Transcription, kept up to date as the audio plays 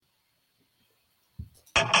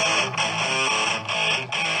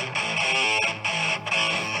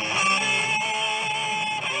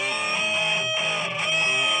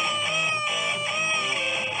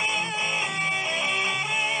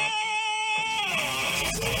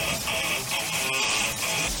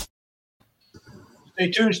Stay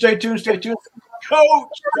tuned, stay tuned, stay tuned. Coach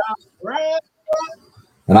John Grant.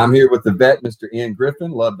 And I'm here with the vet, Mr. Ian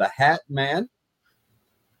Griffin. Love the hat, man.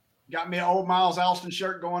 Got me an old Miles Alston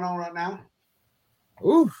shirt going on right now.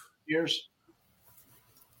 Oof. Cheers.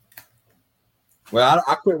 Well,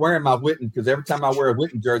 I quit wearing my Witten because every time I wear a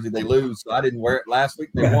Witten jersey, they lose. So I didn't wear it last week.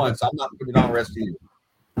 They won, so I'm not putting it on the rest of the year.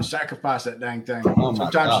 Sacrifice that dang thing. Oh,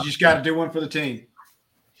 sometimes you just got to do one for the team.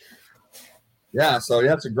 Yeah, so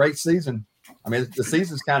yeah, it's a great season. I mean, the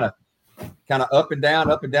season's kind of up and down,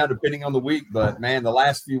 depending on the week. But man, the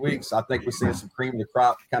last few weeks, I think we're seeing some cream of the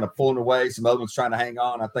crop kind of pulling away. Some other ones trying to hang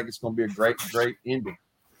on. I think it's going to be a great ending.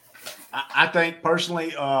 I think personally,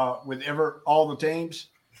 with all the teams,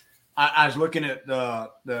 I was looking at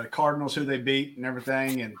the Cardinals, who they beat and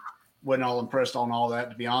everything, and wasn't all impressed on all that,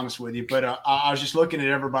 to be honest with you. But I was just looking at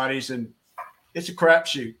everybody's, and it's a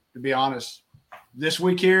crapshoot, to be honest. This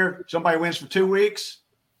week here, somebody wins for 2 weeks,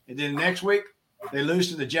 and then next week they lose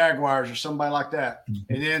to the Jaguars or somebody like that.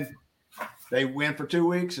 And then they win for 2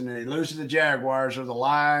 weeks, and they lose to the Jaguars or the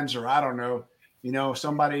Lions or I don't know,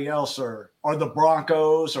 somebody else or the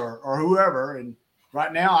Broncos or whoever. And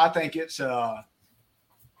right now, I think it's up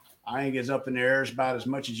in the air as about as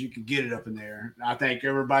much as you can get it up in there. I think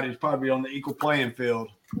everybody's probably on the equal playing field,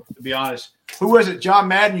 to be honest. Who was it? John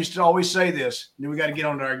Madden used to always say this. And we got to get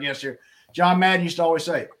on to our guest here. John Madden used to always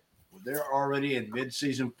say, well, they're already in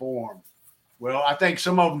midseason form. Well, I think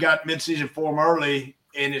some of them got midseason form early,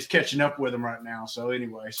 and it's catching up with them right now. So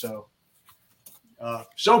anyway, so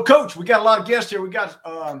Coach, we got a lot of guests here. We got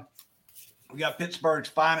Pittsburgh's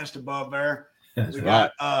finest above there. That's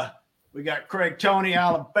right. We got Craig Tony,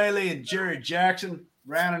 Alan Bailey, and Jerry Jackson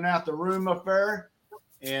rounding out the room up there.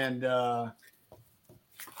 And I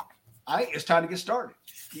think it's time to get started.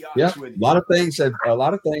 Yeah, a lot of things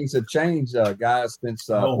have changed, guys, since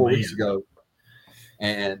 4 weeks ago,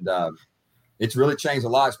 and it's really changed a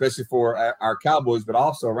lot, especially for our Cowboys, but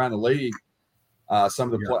also around the league.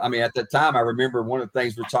 Some of the I mean, at that time, I remember one of the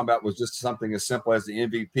things we were talking about was just something as simple as the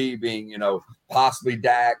MVP being, possibly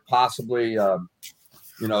Dak, possibly, the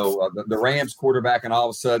Rams quarterback, and all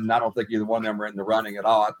of a sudden, I don't think either one of them are in the running at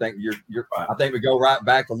all. I think I think we go right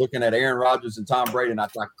back to looking at Aaron Rodgers and Tom Brady, and I'm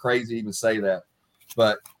crazy to even say that.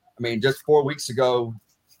 But I mean, just 4 weeks ago,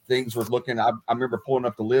 things were looking. I remember pulling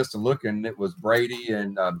up the list and looking, and it was Brady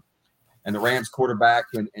and the Rams quarterback,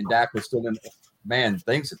 and Dak was still in. Man,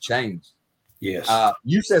 things have changed. Yes.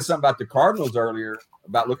 You said something about the Cardinals earlier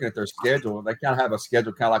about looking at their schedule. They kind of have a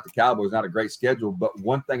schedule kind of like the Cowboys, not a great schedule. But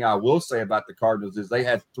one thing I will say about the Cardinals is they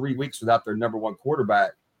had 3 weeks without their number one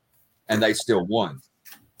quarterback, and they still won.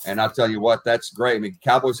 And I'll tell you what, that's great. I mean,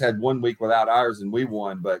 Cowboys had 1 week without ours, and we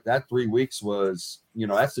won. But that 3 weeks was,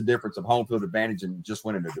 that's the difference of home field advantage and just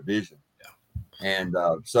winning the division. Yeah. And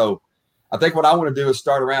so I think what I want to do is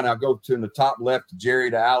start around. I'll go to in the top left, to Jerry,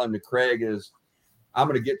 to Alan, to Craig. I'm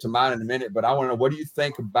going to get to mine in a minute, but I want to know, what do you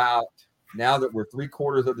think about now that we're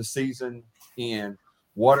 3/4 of the season in?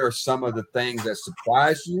 What are some of the things that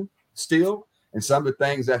surprise you still, and some of the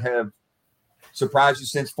things that have surprised you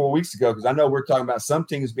since 4 weeks ago? Because I know we're talking about some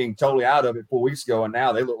teams being totally out of it 4 weeks ago, and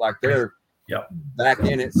now they look like they're back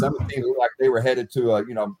in it. Some of the teams look like they were headed to a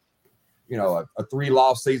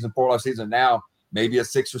 3-loss season, 4-loss season. Now maybe a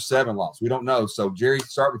 6 or 7 loss. We don't know. So Jerry,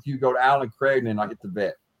 start with you. Go to Alan, Craig, and then I get the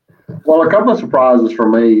vet. Well, a couple of surprises for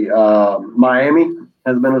me. Miami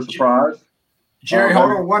has been a surprise. Jerry,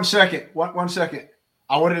 hold on 1 second. One second.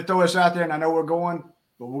 I wanted to throw this out there, and I know we're going,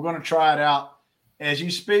 but we're going to try it out. As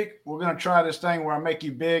you speak, we're going to try this thing where I make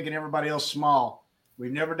you big and everybody else small.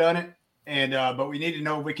 We've never done it, and but we need to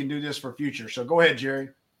know if we can do this for future. So go ahead, Jerry.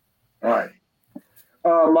 All right.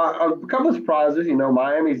 A couple of surprises.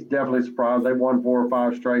 Miami's definitely a surprise. They've won 4 or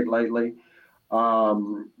 5 straight lately.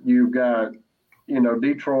 You've got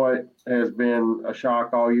Detroit has been a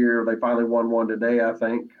shock all year. They finally won one today, I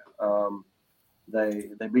think.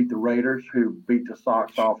 They beat the Raiders, who beat the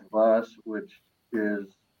socks off of us, which is,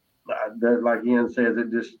 like Ian says,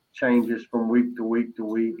 it just changes from week to week to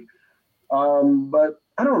week. But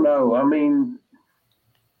I don't know. I mean,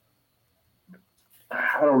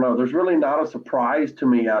 I don't know. There's really not a surprise to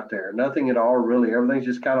me out there. Nothing at all, really. Everything's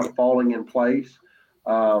just kind of falling in place.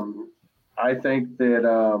 I think that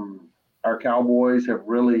our Cowboys have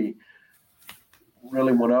really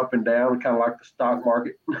went up and down, kind of like the stock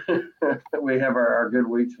market. We have our good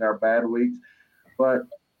weeks and our bad weeks. But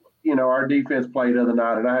our defense played the other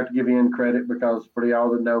night, and I have to give Ian credit because for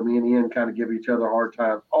y'all that know me and Ian kind of give each other a hard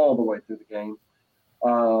time all the way through the game.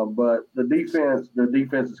 But the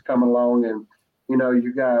defense is coming along, and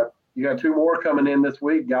you got two more coming in this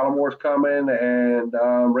week. Gallimore's coming, and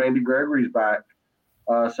Randy Gregory's back.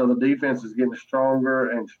 So the defense is getting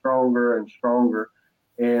stronger and stronger and stronger.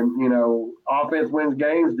 And offense wins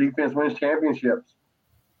games, defense wins championships.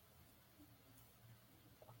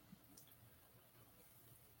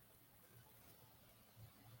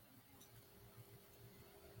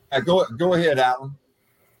 Go ahead, Alan.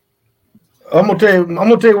 I'm gonna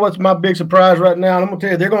tell you what's my big surprise right now. And I'm gonna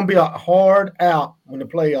tell you they're gonna be a hard out when the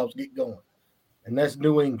playoffs get going, and that's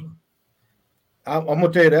New England. I'm gonna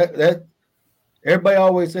tell you that everybody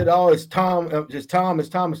always said, "Oh, it's Tom, it's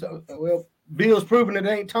Tom." Well, Bill's proving it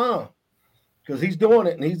ain't Tom because he's doing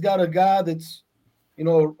it, and he's got a guy that's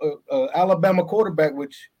Alabama quarterback,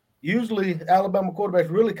 which usually Alabama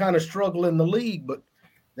quarterbacks really kind of struggle in the league, but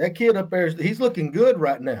that kid up there, he's looking good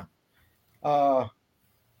right now.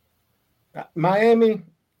 Miami,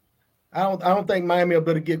 I don't think Miami will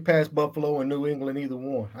be able to get past Buffalo and New England, either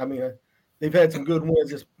one. I mean, they've had some good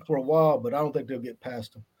wins just for a while, but I don't think they'll get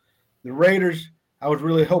past them. The Raiders, I was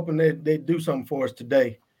really hoping they'd do something for us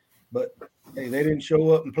today, but hey, they didn't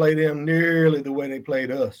show up and play them nearly the way they played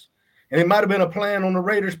us. And it might have been a plan on the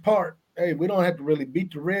Raiders' part. Hey, we don't have to really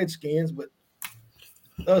beat the Redskins, but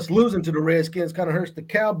us losing to the Redskins kind of hurts the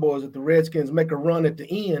Cowboys if the Redskins make a run at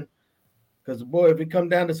the end. Because, boy, if it come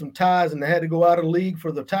down to some ties and they had to go out of the league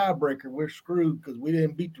for the tiebreaker, we're screwed because we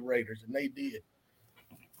didn't beat the Raiders, and they did.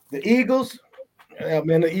 The Eagles, I'm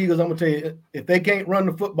going to tell you, if they can't run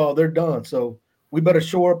the football, they're done. So we better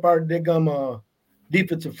shore up our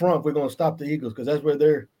defensive front if we're going to stop the Eagles because that's where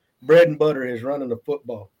their bread and butter is, running the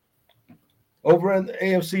football. Over in the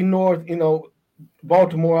AFC North,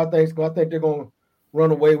 Baltimore, I think they're going to run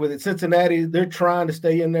away with it. Cincinnati, they're trying to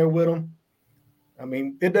stay in there with them. I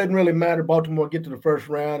mean, it doesn't really matter. Baltimore get to the first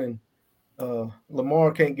round, and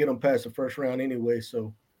Lamar can't get them past the first round anyway,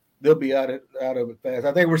 so they'll be out of it fast.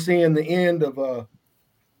 I think we're seeing the end of a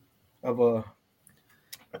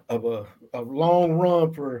long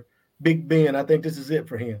run for Big Ben. I think this is it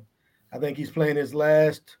for him. I think he's playing his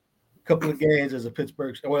last couple of games as a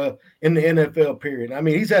Pittsburgh, in the NFL period. I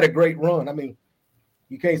mean, he's had a great run. I mean,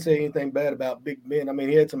 you can't say anything bad about Big Ben. I mean,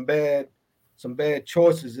 he had some bad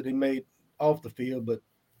choices that he made off the field, but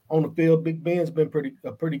on the field, Big Ben's been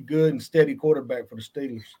a pretty good and steady quarterback for the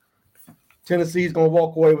Steelers. Tennessee's going to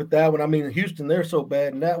walk away with that one. I mean, Houston, they're so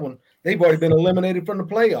bad in that one. They've already been eliminated from the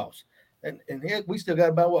playoffs. And we still got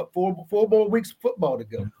about, four more weeks of football to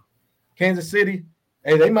go. Kansas City,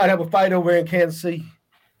 hey, they might have a fight over in Kansas City.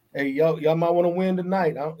 Hey, y'all might want to win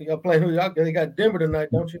tonight. Y'all playing who? They got Denver tonight,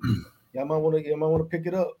 don't you? Y'all might want to pick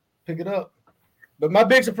it up. But my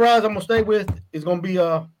big surprise I'm going to stay with is going to be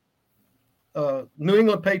New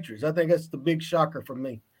England Patriots. I think that's the big shocker for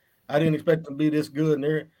me. I didn't expect them to be this good, and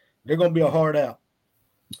they're going to be a hard out.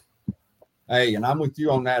 Hey, and I'm with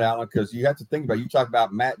you on that, Alan, because you have to think about, you talk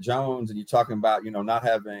about Matt Jones and you're talking about, not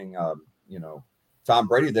having, Tom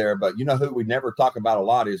Brady there, but who we never talk about a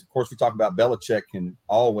lot is, of course, we talk about Belichick can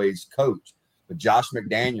always coach, but Josh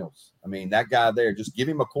McDaniels. I mean, that guy there, just give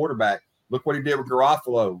him a quarterback. Look what he did with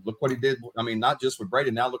Garoppolo. Look what he did. I mean, not just with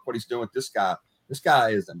Brady. Now look what he's doing with this guy. This guy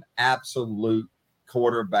is an absolute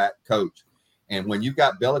quarterback coach. And when you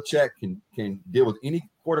got Belichick can deal with any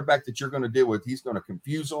quarterback that you're going to deal with, he's going to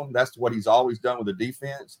confuse them. That's what he's always done with the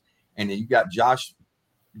defense. And then you got Josh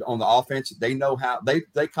on the offense. They know how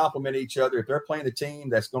they complement each other. If they're playing a team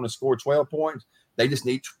that's going to score 12 points, they just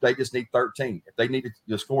need 13. If they need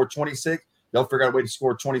to score 26, they'll figure out a way to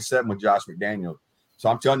score 27 with Josh McDaniels. So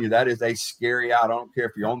I'm telling you, that is a scary out. I don't care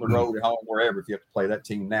if you're on the road, at home, wherever, if you have to play that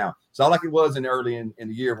team now. It's not like it was early in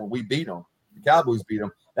the year when we beat them. The Cowboys beat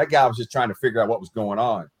them. That guy was just trying to figure out what was going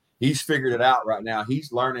on. He's figured it out right now.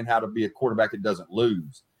 He's learning how to be a quarterback that doesn't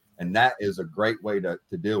lose. And that is a great way to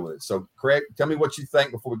deal with it. So, Craig, tell me what you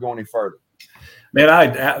think before we go any further.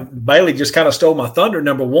 Man, Bailey just kind of stole my thunder,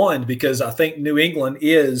 number one, because I think New England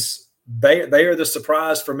is – they are the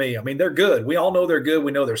surprise for me. I mean, they're good. We all know they're good.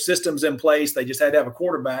 We know their system's in place. They just had to have a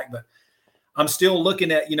quarterback. But I'm still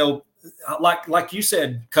looking at, like you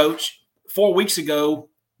said, Coach, 4 weeks ago,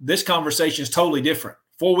 this conversation is totally different.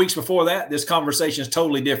 4 weeks before that, this conversation is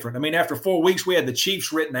totally different. I mean, after 4 weeks, we had the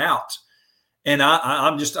Chiefs written out. And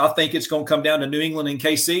I think it's going to come down to New England and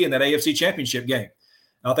KC in that AFC Championship game.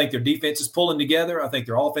 I think their defense is pulling together. I think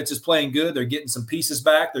their offense is playing good. They're getting some pieces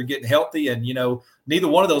back. They're getting healthy. And, neither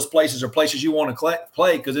one of those places are places you want to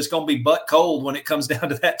play because it's going to be butt cold when it comes down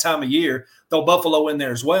to that time of year. Throw Buffalo in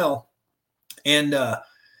there as well. And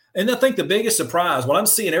And I think the biggest surprise, what I'm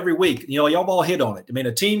seeing every week, y'all all hit on it. I mean,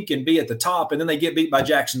 a team can be at the top and then they get beat by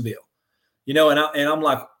Jacksonville, and I'm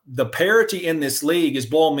like, the parity in this league is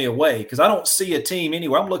blowing me away because I don't see a team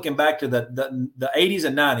anywhere. I'm looking back to the 80s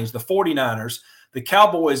and 90s, the 49ers, the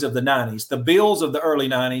Cowboys of the 90s, the Bills of the early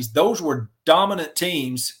 90s. Those were dominant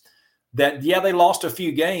teams that, they lost a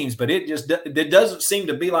few games, but it doesn't seem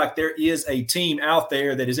to be like there is a team out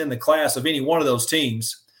there that is in the class of any one of those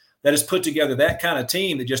teams that has put together that kind of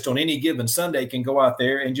team that just on any given Sunday can go out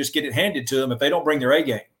there and just get it handed to them if they don't bring their A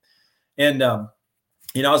game. And,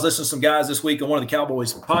 I was listening to some guys this week on one of the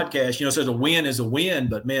Cowboys podcasts, says a win is a win,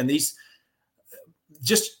 but man, these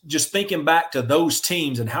just thinking back to those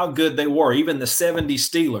teams and how good they were, even the 70s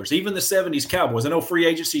Steelers, even the 70s Cowboys. I know free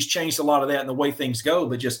agency's changed a lot of that and the way things go,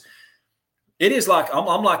 but just it is like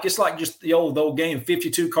I'm like it's like just the old game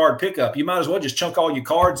 52 card pickup. You might as well just chunk all your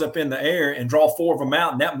cards up in the air and draw 4 of them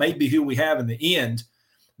out, and that may be who we have in the end.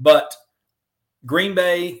 But Green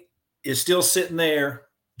Bay is still sitting there,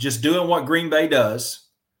 just doing what Green Bay does,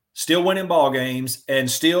 still winning ball games, and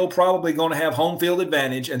still probably going to have home field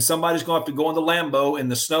advantage. And somebody's going to have to go in the Lambeau in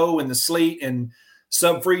the snow and the sleet and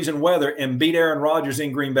sub-freezing weather and beat Aaron Rodgers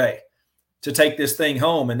in Green Bay to take this thing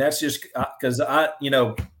home. And that's just because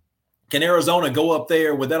can Arizona go up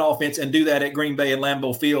there with that offense and do that at Green Bay and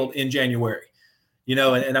Lambeau Field in January?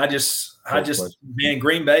 And I just, man,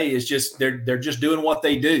 Green Bay is just, they're just doing what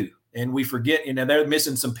they do. And we forget, they're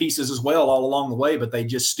missing some pieces as well all along the way, but they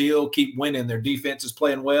just still keep winning. Their defense is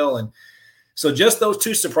playing well. And so just those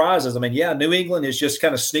 2 surprises. I mean, New England is just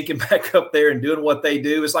kind of sneaking back up there and doing what they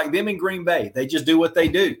do. It's like them in Green Bay. They just do what they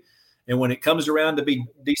do. And when it comes around to be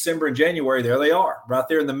December and January, there they are, right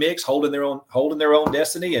there in the mix, holding their own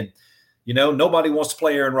destiny. And, nobody wants to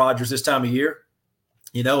play Aaron Rodgers this time of year,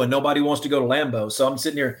 and nobody wants to go to Lambeau. So I'm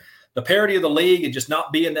sitting here, the parity of the league and just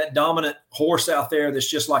not being that dominant horse out there that's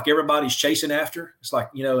just like everybody's chasing after. It's like,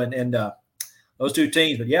 and those 2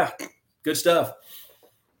 teams. But, good stuff.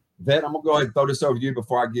 Vet, I'm going to go ahead and throw this over to you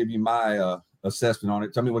before I give you my assessment on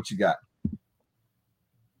it. Tell me what you got.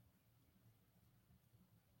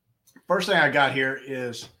 First thing I got here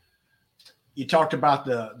is you talked about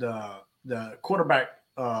the quarterback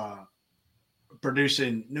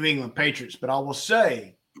producing New England Patriots. But I will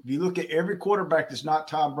say, if you look at every quarterback that's not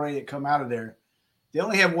Tom Brady that come out of there, they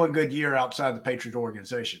only have one good year outside the Patriots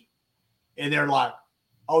organization. And they're like,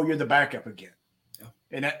 oh, you're the backup again. Yeah.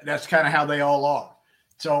 And that's kind of how they all are.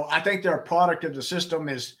 So I think they're a product of the system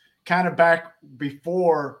is kind of back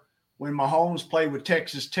before when Mahomes played with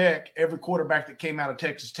Texas Tech. Every quarterback that came out of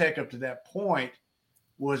Texas Tech up to that point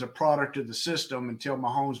was a product of the system until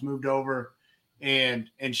Mahomes moved over and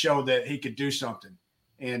showed that he could do something.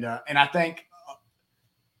 And I think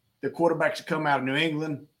the quarterbacks that come out of New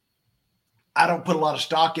England, I don't put a lot of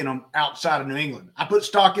stock in them outside of New England. I put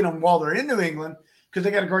stock in them while they're in New England because they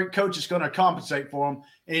got a great coach that's going to compensate for them.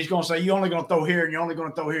 And he's going to say, you're only going to throw here and you're only going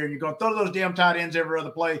to throw here and you're going to throw those damn tight ends every other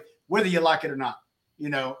play, whether you like it or not,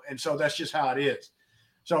 and so that's just how it is.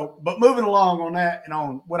 So, but moving along on that and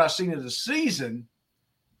on what I've seen of the season,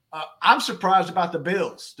 I'm surprised about the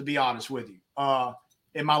Bills, to be honest with you.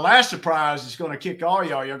 And my last surprise is going to kick all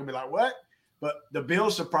y'all. You're going to be like, what? But the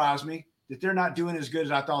Bills surprised me that they're not doing as good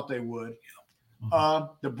as I thought they would.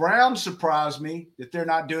 The Browns surprised me that they're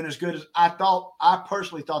not doing as good as I thought. I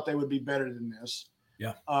personally thought they would be better than this.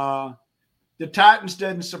 Yeah. The Titans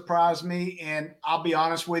didn't surprise me. And I'll be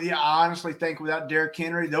honest with you. I honestly think without Derrick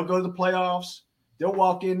Henry, they'll go to the playoffs. They'll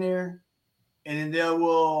walk in there and then they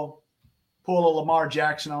will pull a Lamar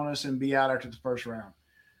Jackson on us and be out after the first round.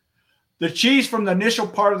 The Chiefs, from the initial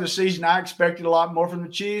part of the season, I expected a lot more from the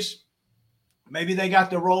Chiefs. Maybe they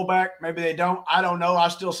got the rollback. Maybe they don't. I don't know. I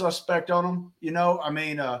still suspect on them.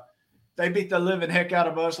 They beat the living heck out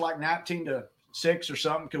of us like 19-6 or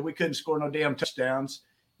something because we couldn't score no damn touchdowns,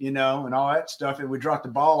 and all that stuff. And we dropped the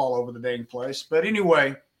ball all over the dang place. But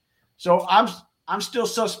anyway, so I'm still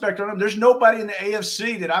suspect on them. There's nobody in the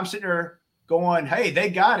AFC that I'm sitting there going, hey, they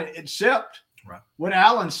got it, except what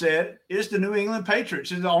Allen said is the New England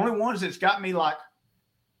Patriots. They're the only ones that's got me like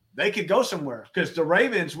they could go somewhere because the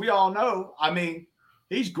Ravens, we all know,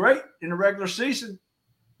 he's great in the regular season,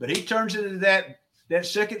 but he turns into that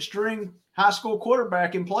second string high school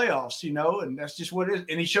quarterback in playoffs, and that's just what it is.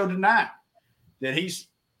 And he showed tonight that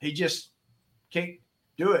he just can't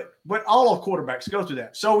do it. But all of quarterbacks go through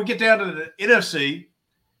that. So we get down to the NFC,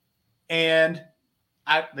 and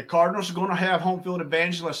the Cardinals are going to have home field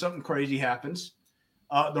advantage unless something crazy happens.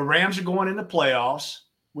 The Rams are going into playoffs,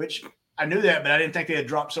 which I knew that, but I didn't think they had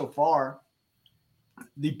dropped so far.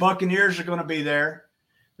 The Buccaneers are going to be there.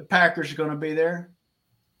 The Packers are going to be there.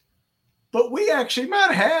 but we actually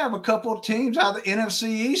might have a couple of teams out of the NFC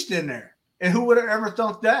East in there. And who would have ever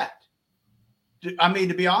thought that? I mean,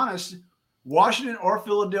 to be honest, Washington or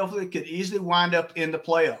Philadelphia could easily wind up in the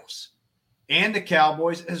playoffs, and the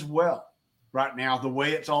Cowboys as well. Right now, the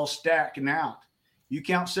way it's all stacking out, you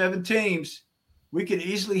count 7 teams, we could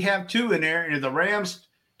easily have 2 in there. And if the Rams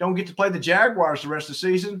don't get to play the Jaguars the rest of the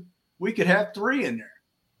season, we could have 3 in there.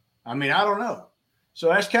 I mean, I don't know. So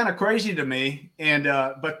that's kind of crazy to me. And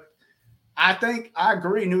but I think I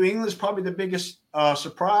agree. New England's probably the biggest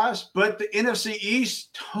surprise, but the NFC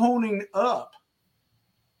East toning up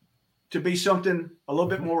to be something a little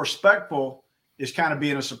bit more respectful is kind of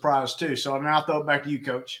being a surprise too. So now I'll throw it back to you,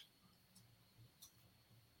 Coach.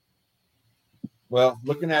 Well,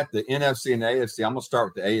 looking at the NFC and the AFC, I'm going to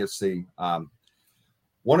start with the AFC.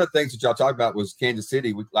 One of the things that y'all talked about was Kansas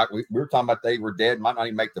City. We were talking about they were dead, might not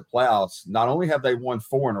even make the playoffs. Not only have they won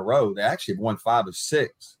 4 in a row, they actually have won 5 of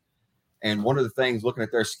 6. And one of the things, looking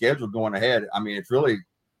at their schedule going ahead, I mean, it's really,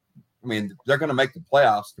 I mean, they're going to make the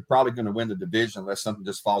playoffs. They're probably going to win the division unless something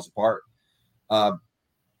just falls apart.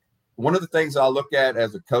 One of the things I look at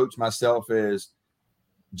as a coach myself is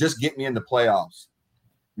just get me in the playoffs.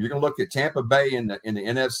 You're going to look at Tampa Bay in the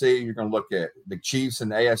NFC. You're going to look at the Chiefs in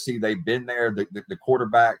the AFC. They've been there. The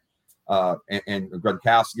quarterback and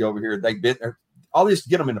Gronkowski over here, they've been there. I'll just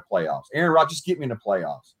get them in the playoffs. Aaron Rodgers, just get me in the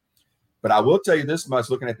playoffs. But I will tell you this much,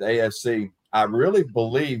 looking at the AFC, I really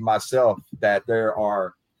believe myself that there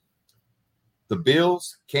are the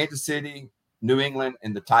Bills, Kansas City, New England,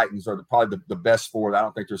 and the Titans are probably the best 4. I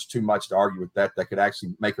don't think there's too much to argue with that could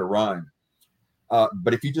actually make a run.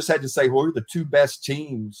 But if you just had to say who are the 2 best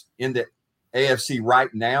teams in the AFC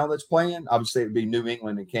right now that's playing, obviously it would be New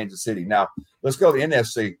England and Kansas City. Now, let's go to the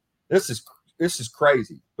NFC. This is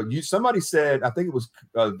crazy. But somebody said, I think it was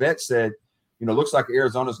Vet said, looks like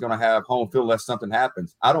Arizona's going to have home field unless something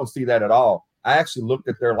happens. I don't see that at all. I actually looked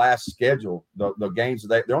at their last schedule, the games.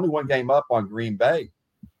 They're only 1 game up on Green Bay.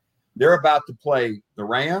 They're about to play the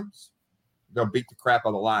Rams. They'll beat the crap out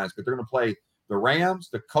of the Lions, but they're going to play the Rams,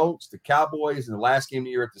 the Colts, the Cowboys, and the last game of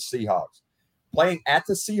the year at the Seahawks. Playing at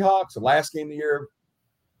the Seahawks, the last game of the year,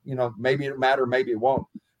 maybe it'll matter, maybe it won't.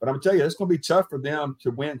 But I'm going to tell you, it's going to be tough for them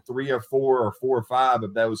to win 3 or 4 or 4 or 5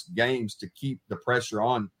 of those games to keep the pressure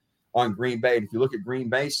on Green Bay. And if you look at Green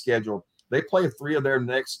Bay's schedule, they play 3 of their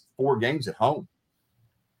next 4 games at home.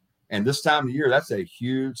 And this time of year, that's a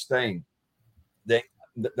huge thing.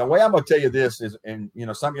 The way I'm going to tell you this is, and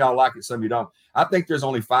some of y'all like it, some of you don't. I think there's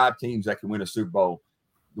only 5 teams that can win a Super Bowl.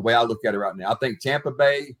 The way I look at it right now, I think Tampa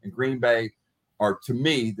Bay and Green Bay are, to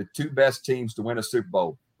me, the 2 best teams to win a Super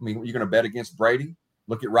Bowl. I mean, you're going to bet against Brady.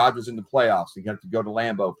 Look at Rodgers in the playoffs. You're going to have to go to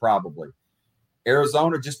Lambeau probably.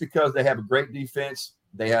 Arizona, just because they have a great defense,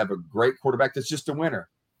 they have a great quarterback that's just a winner.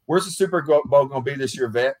 Where's the Super Bowl going to be this year,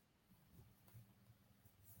 Vet?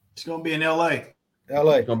 It's going to be in L.A.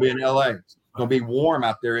 It's going to be in L.A. It's going to be warm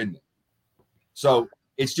out there, isn't it? So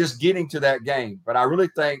it's just getting to that game. But I really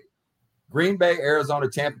think Green Bay, Arizona,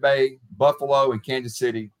 Tampa Bay, Buffalo, and Kansas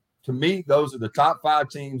City, to me, those are the top 5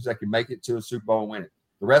 teams that can make it to a Super Bowl and win it.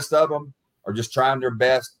 The rest of them are just trying their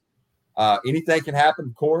best. Anything can happen,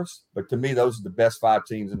 of course, but to me, those are the best 5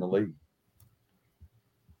 teams in the league.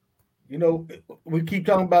 We keep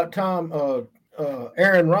talking about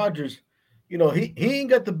Aaron Rodgers. He ain't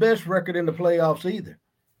got the best record in the playoffs either.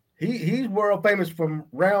 He's world famous from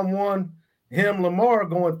round 1, him, Lamar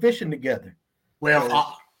going fishing together.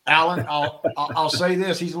 Well, Alan, I'll say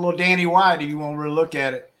this. He's a little Danny White if you want to really look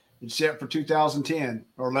at it, except for 2010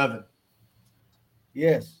 or 11.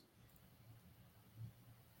 Yes.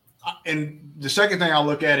 And the second thing I'll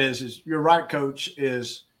look at is you're right, Coach,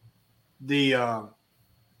 is the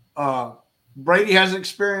Brady has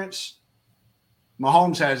experience,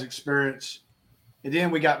 Mahomes has experience, and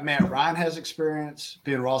then we got Matt Ryan has experience,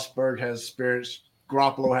 Ben Roethlisberger has experience,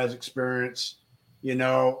 Garoppolo has experience, and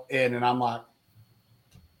then I'm like,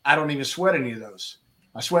 I don't even sweat any of those.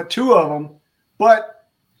 I sweat 2 of them, but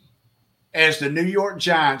as the New York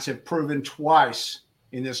Giants have proven twice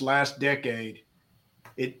in this last decade,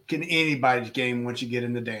 it can anybody's game once you get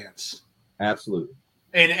in the dance. Absolutely.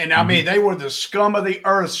 And I mean, they were the scum of the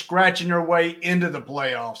earth scratching their way into the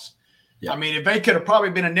playoffs. Yeah. I mean, if they could have probably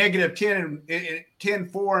been a negative 10,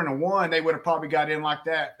 4, and a 1, they would have probably got in like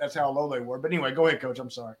that. That's how low they were. But anyway, go ahead, Coach.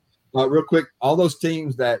 I'm sorry. Real quick, all those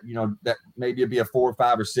teams that, that maybe it'd be a 4 or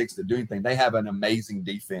 5 or 6 that do anything, they have an amazing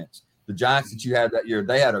defense. The Giants that you had that year,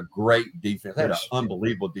 they had a great defense. They had an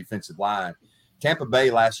unbelievable defensive line. Tampa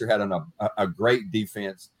Bay last year had a great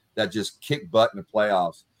defense that just kicked butt in the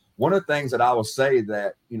playoffs. One of the things that I will say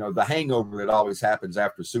that, the hangover that always happens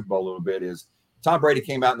after Super Bowl a little bit is Tom Brady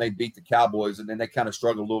came out and they beat the Cowboys, and then they kind of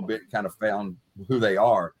struggled a little bit and kind of found who they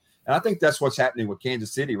are. And I think that's what's happening with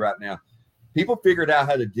Kansas City right now. People figured out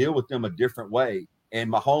how to deal with them a different way.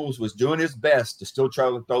 And Mahomes was doing his best to still try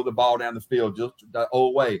to throw the ball down the field just the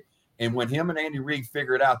old way. And when him and Andy Reid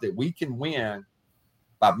figured out that we can win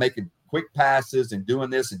by making quick passes and doing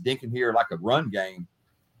this and dinking here like a run game,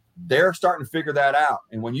 they're starting to figure that out.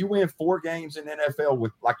 And when you win 4 games in the NFL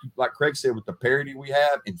with, like Craig said, with the parity we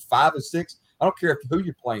have, in 5 or 6, I don't care who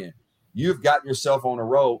you're playing, you've gotten yourself on a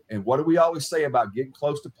roll. And what do we always say about getting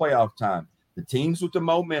close to playoff time? The teams with the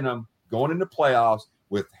momentum going into playoffs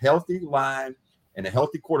with healthy line and a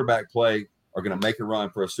healthy quarterback play are going to make a run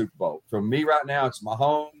for a Super Bowl. For me right now, it's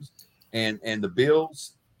Mahomes and the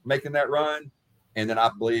Bills making that run. And then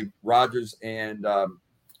I believe Rodgers and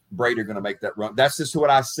Brady are going to make that run. That's just what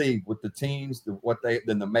I see with the teams,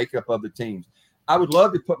 then the makeup of the teams. I would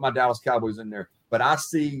love to put my Dallas Cowboys in there, but I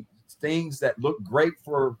see things that look great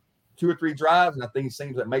for 2 or 3 drives, and I think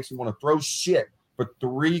things that makes me want to throw shit for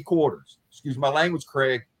 3 quarters. Excuse my language,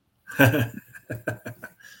 Craig.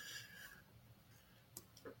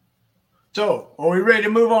 So, are we ready to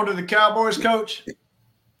move on to the Cowboys, Coach?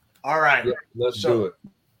 All right. Yeah, let's do it.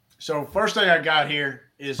 So, first thing I got here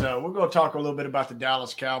is we're going to talk a little bit about the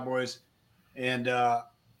Dallas Cowboys, and I'm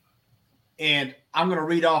going to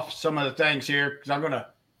read off some of the things here because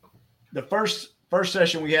the first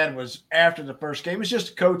session we had was after the first game. It's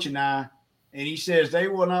just a coach and I, and he says they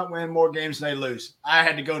will not win more games than they lose. I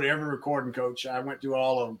had to go to every recording, Coach. I went through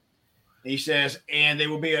all of them. He says, and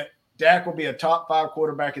Dak will be a top 5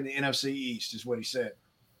 quarterback in the NFC East, is what he said.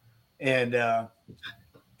 And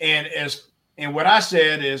what I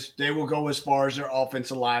said is they will go as far as their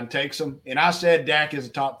offensive line takes them. And I said Dak is a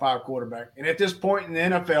top 5 quarterback. And at this point in the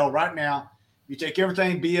NFL right now, you take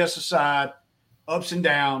everything BS aside, ups and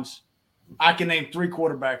downs, I can name 3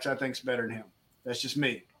 quarterbacks I think is better than him. That's just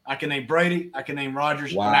me. I can name Brady, I can name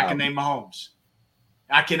Rodgers, and I can name Mahomes.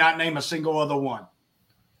 I cannot name a single other one.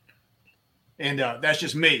 And that's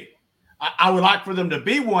just me. I would like for them to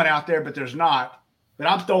be one out there, but there's not. But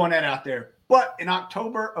I'm throwing that out there. But in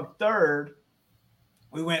October of 3rd,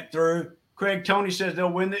 we went through. Craig Toney says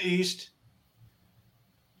they'll win the East.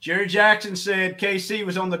 Jerry Jackson said KC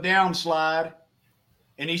was on the downslide.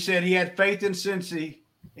 And he said he had faith in Cincy,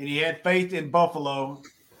 and he had faith in Buffalo.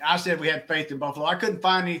 I said we had faith in Buffalo. I couldn't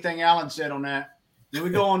find anything Allen said on that. Then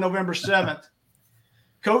we go on November 7th.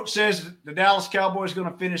 Coach says the Dallas Cowboys are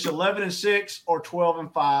going to finish 11-6 or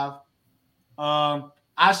 12-5.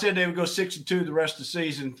 I said they would go 6-2 the rest of the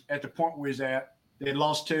season at the point we was at. They had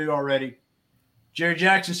lost 2 already. Jerry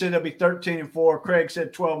Jackson said they'll be 13-4. Craig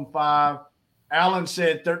said 12-5. Allen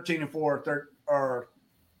said 13-4 or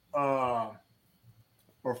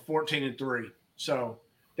 14-3. So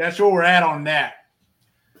that's where we're at on that.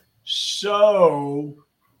 So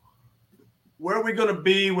where are we going to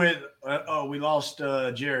be with we lost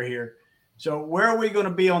Jerry here. So where are we going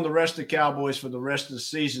to be on the rest of the Cowboys for the rest of the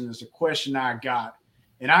season is the question I got.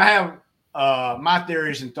 And I have my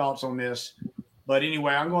theories and thoughts on this. But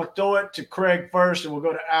anyway, I'm going to throw it to Craig first, and we'll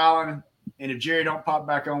go to Allen. And if Jerry don't pop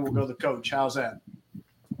back on, we'll go to the coach. How's that?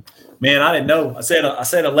 Man, I didn't know. I said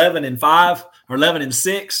 11-5 or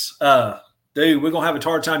 11-6. Dude, we're going to have a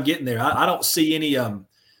hard time getting there. I don't see any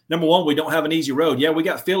number one, we don't have an easy road. Yeah, we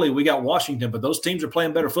got Philly, we got Washington, but those teams are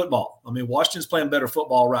playing better football. I mean, Washington's playing better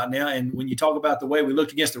football right now. And when you talk about the way we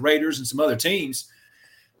looked against the Raiders and some other teams,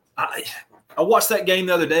 I watched that game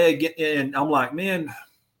the other day and I'm like, man,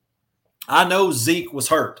 I know Zeke was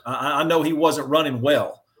hurt. I know he wasn't running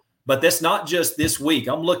well, but that's not just this week.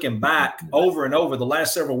 I'm looking back over and over the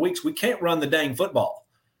last several weeks. We can't run the dang football,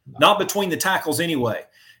 not between the tackles anyway.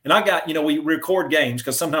 And I got, we record games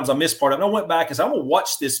because sometimes I miss part of it. And I went back and said, I'm going to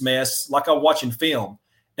watch this mess like I'm watching film.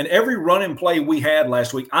 And every running play we had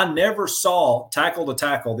last week, I never saw tackle to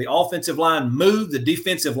tackle, the offensive line move the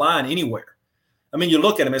defensive line anywhere. I mean, you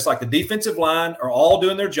look at them, it's like the defensive line are all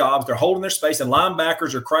doing their jobs. They're holding their space, and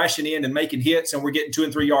linebackers are crashing in and making hits, and we're getting 2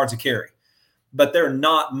 and 3 yards of carry. But they're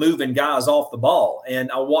not moving guys off the ball.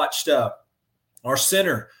 And I watched our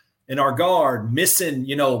center and our guard missing,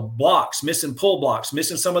 blocks, missing pull blocks,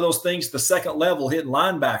 missing some of those things at the second level, hitting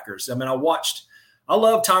linebackers. I mean, I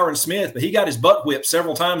love Tyron Smith, but he got his butt whipped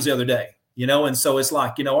several times the other day, and so it's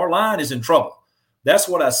like, our line is in trouble. That's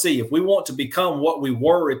what I see. If we want to become what we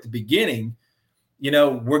were at the beginning,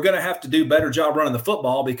 we're going to have to do a better job running the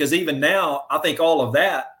football, because even now, I think all of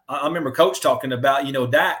that, I remember Coach talking about,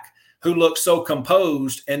 Dak, who looks so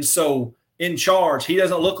composed and so in charge. He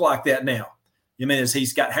doesn't look like that now.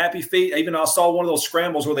 He's got happy feet. Even I saw one of those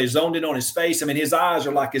scrambles where they zoned in on his face. I mean, his eyes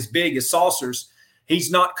are like as big as saucers.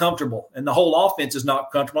 he's not comfortable, and the whole offense is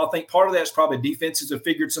not comfortable. I think part of that's probably defenses have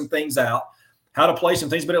figured some things out, how to play some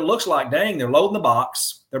things, but it looks like, dang, they're loading the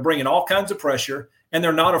box. They're bringing all kinds of pressure, and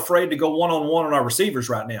they're not afraid to go one-on-one on our receivers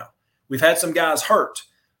right now. We've had some guys hurt,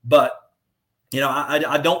 but,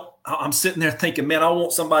 I'm sitting there thinking, man, I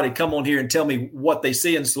want somebody to come on here and tell me what they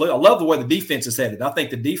see. And I love the way the defense is headed. I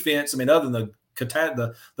think the defense, other than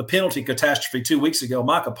the penalty catastrophe 2 weeks ago,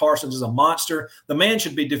 Micah Parsons is a monster. The man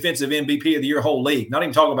should be defensive MVP of the year, whole league. Not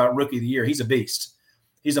even talking about rookie of the year. He's a beast.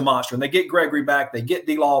 He's a monster. And they get Gregory back. They get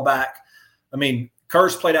D-Law back.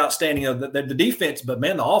 Kerr's played outstanding. The defense, but,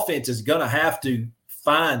 man, the offense is going to have to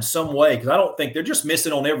find some way, because I don't think they're just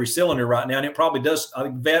missing on every cylinder right now. And it probably does. I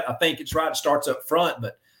think it's right. It starts up front,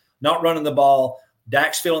 but not running the ball.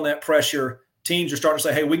 Dak's feeling that pressure. Teams are starting to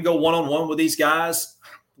say, hey, we can go one-on-one with these guys.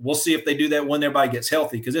 We'll see if they do that when everybody gets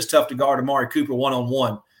healthy, because it's tough to guard Amari Cooper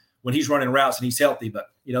one-on-one when he's running routes and he's healthy. But,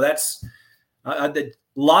 that's a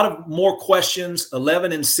lot of more questions.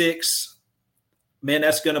 11-6, man,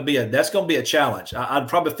 that's going to be a challenge. I'd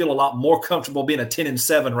probably feel a lot more comfortable being a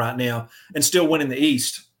 10-7 right now and still winning the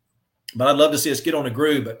East. But I'd love to see us get on a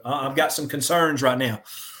groove. But I've got some concerns right now.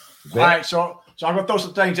 All right, so I'm going to throw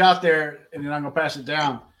some things out there, and then I'm going to pass it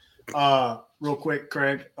down real quick,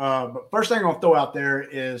 Craig. But first thing I'm going to throw out there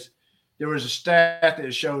is there was a stat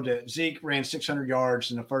that showed that Zeke ran 600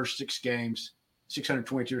 yards in the first 6 games,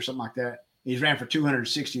 622 or something like that. He's ran for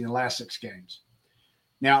 260 in the last 6 games.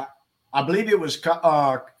 Now, I believe it was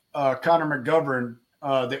Connor McGovern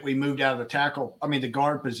that we moved out of the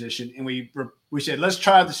guard position, and we said, let's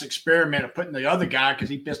try this experiment of putting the other guy, because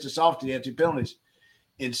he pissed us off because he had 2 penalties.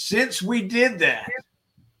 And since we did that,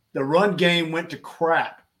 the run game went to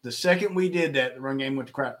crap. The second we did that, the run game went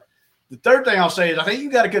to crap. The third thing I'll say is I think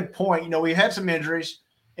you got a good point. We had some injuries,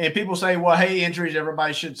 and people say, well, hey, injuries,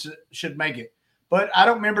 everybody should make it. But I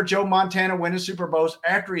don't remember Joe Montana winning Super Bowls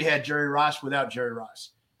after he had Jerry Rice without Jerry Rice.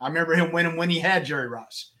 I remember him winning when he had Jerry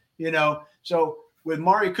Rice, So with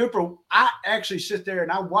Amari Cooper, I actually sit there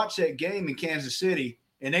and I watch that game in Kansas City,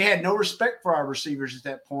 and they had no respect for our receivers at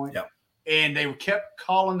that point. Yep. And they kept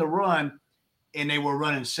calling the run, and they were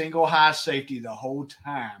running single high safety the whole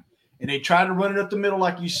time. And they tried to run it up the middle,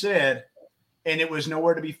 like you said, and it was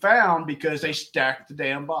nowhere to be found because they stacked the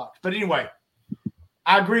damn box. But anyway,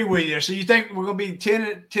 I agree with you. So you think we're going to be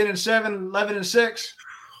 10-7, 11-6?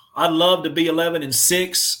 I'd love to be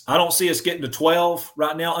 11-6. I don't see us getting to 12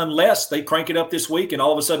 right now unless they crank it up this week and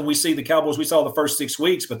all of a sudden we see the Cowboys we saw the first 6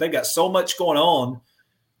 weeks, but they've got so much going on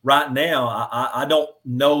right now. I don't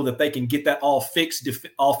know that they can get that all fixed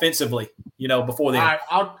offensively, before then.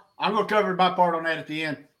 All right, I'm going to cover my part on that at the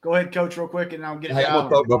end. Go ahead, Coach, real quick, and I'll get it to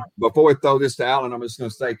Alan. Before we throw this to Alan, I'm just going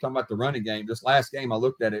to say, talking about the running game, this last game I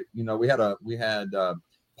looked at it, we had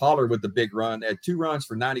Pollard with the big run, had 2 runs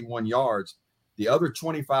for 91 yards. The other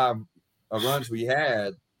 25 runs we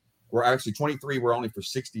had were actually 23 were only for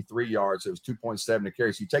 63 yards. It was 2.7 a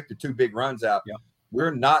carry. So you take the 2 big runs out. Yeah.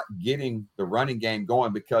 We're not getting the running game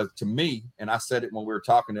going because, to me, and I said it when we were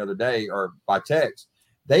talking the other day or by text,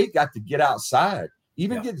 they got to get outside,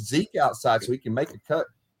 get Zeke outside so he can make a cut.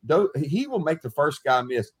 Though he will make the first guy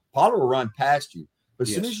miss. Pollard will run past you. But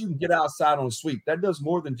as soon as you can get outside on a sweep, that does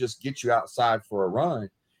more than just get you outside for a run.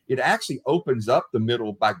 It actually opens up the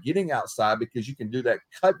middle by getting outside because you can do that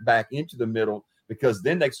cut back into the middle because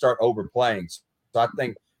then they start overplaying. So I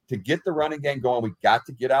think to get the running game going, we got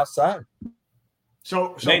to get outside.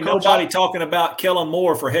 So ain't nobody talking about Kellen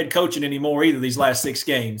Moore for head coaching anymore either these last 6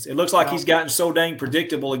 games. It looks like he's gotten so dang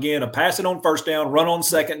predictable again. A pass it on first down, run on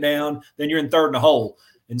second down, then you're in third and a hole.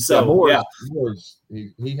 And so,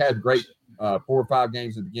 he had great 4 or 5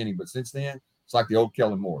 games in the beginning, but since then, it's like the old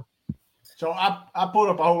Kellen Moore. So I pulled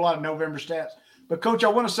up a whole lot of November stats. But, Coach, I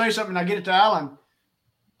want to say something, and I get it to Alan.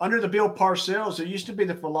 Under the Bill Parcells, there used to be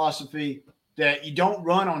the philosophy that you don't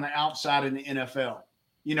run on the outside in the NFL,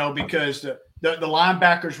 because the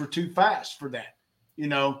linebackers were too fast for that. You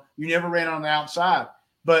never ran on the outside.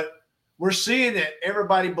 But we're seeing that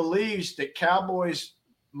everybody believes that Cowboys'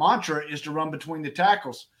 mantra is to run between the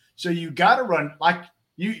tackles. So you got to run like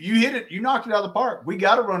you hit it. You knocked it out of the park. We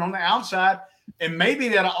got to run on the outside. And maybe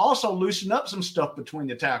that'll also loosen up some stuff between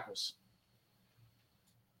the tackles.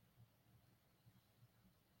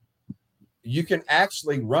 You can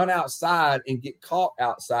actually run outside and get caught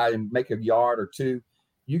outside and make a yard or 2.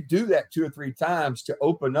 You do that 2 or 3 times to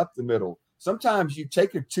open up the middle. Sometimes you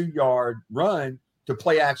take a 2-yard run to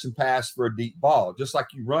play action pass for a deep ball, just like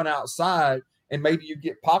you run outside and maybe you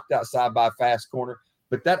get popped outside by a fast corner.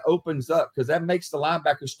 But that opens up because that makes the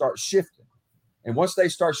linebackers start shifting. And once they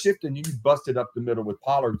start shifting, you bust it up the middle with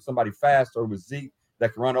Pollard, somebody fast, or with Zeke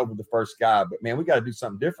that can run over the first guy. But, man, we got to do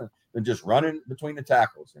something different than just running between the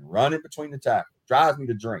tackles and running between the tackles. Drives me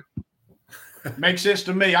to drink. Makes sense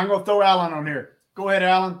to me. I'm going to throw Alan on here. Go ahead,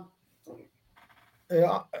 Alan.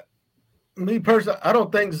 Yeah, me personally, I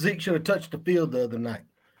don't think Zeke should have touched the field the other night.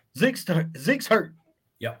 Zeke's hurt.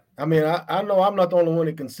 Yeah. I mean, I know I'm not the only one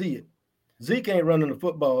that can see it. Zeke ain't running the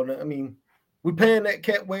football. I mean, we're paying that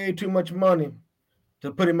cat way too much money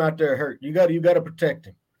to put him out there hurt. You got to protect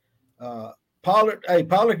him. Pollard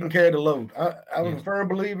can carry the load. I'm a firm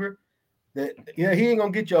believer that he ain't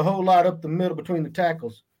gonna get you a whole lot up the middle between the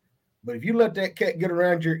tackles. But if you let that cat get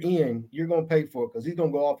around your end, you're gonna pay for it because he's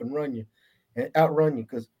gonna go off and run you and outrun you.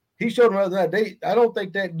 Because he showed them the other night. I don't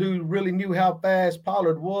think that dude really knew how fast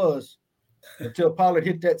Pollard was until Pollard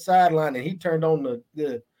hit that sideline and he turned on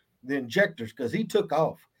the injectors because he took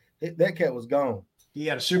off. That cat was gone. He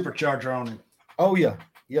had a supercharger on him. Oh yeah.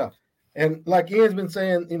 And like Ian's been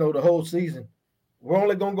saying, the whole season, we're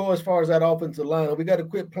only gonna go as far as that offensive line. We got to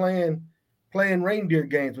quit playing reindeer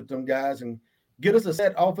games with them guys and get us a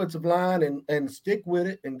set offensive line and stick with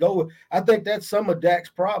it and go. I think that's some of Dak's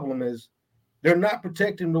problem is they're not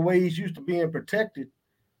protecting the way he's used to being protected.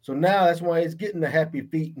 So now that's why he's getting the happy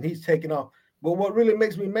feet and he's taking off. But what really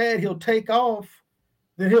makes me mad, he'll take off,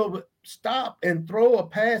 then he'll stop and throw a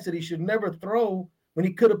pass that he should never throw when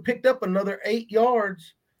he could have picked up another 8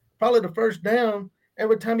 yards, probably the first down,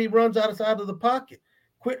 every time he runs outside of the pocket.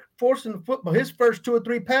 Quit forcing the football. His first 2 or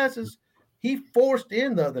 3 passes, he forced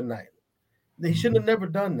in the other night. He shouldn't have never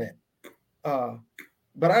done that.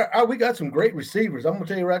 But we got some great receivers. I'm going to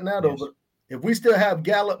tell you right now, though, but if we still have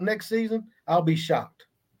Gallup next season, I'll be shocked.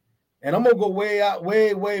 And I'm going to go way out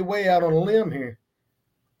on a limb here.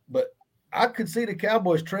 But I could see the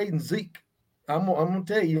Cowboys trading Zeke. I'm going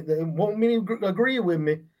to tell you, they won't many agree with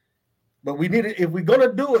me. But if we're going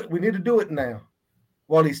to do it, we need to do it now.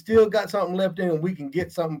 While he's still got something left in and we can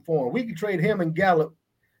get something for him. We can trade him and Gallup.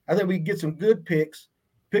 I think we can get some good picks,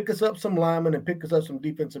 pick us up some linemen, and pick us up some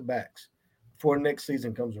defensive backs before next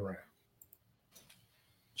season comes around.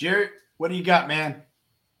 Jerry, what do you got, man?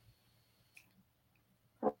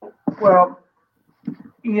 Well,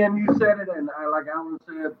 Ian, you said it, and like Alan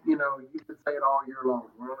said, you could say it all year long.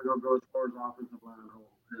 We're only going to go as far as offensive line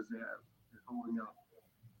is holding up.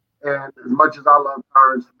 And as much as I love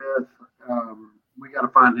Tyron Smith, we got to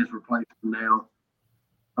find his replacement now.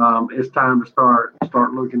 It's time to start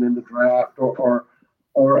looking in the draft, or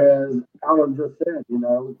as Alan just said,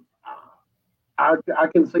 I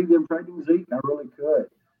can see them trading Zeke. I really could.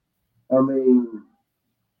 I mean,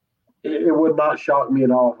 it would not shock me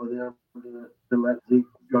at all for them to let Zeke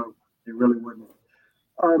go. It really wouldn't.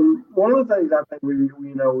 One of the things I think we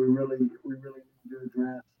really need to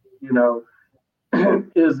address,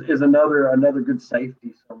 is another good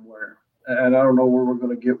safety somewhere, and I don't know where we're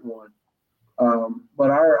going to get one. But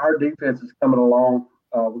our defense is coming along.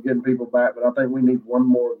 We're getting people back, but I think we need one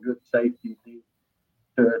more good safety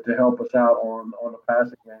to help us out on the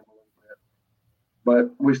passing game a little bit.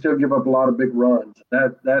 But we still give up a lot of big runs.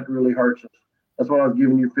 That really hurts us. That's what I was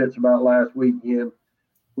giving you fits about last weekend.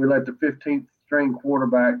 We let the 15th string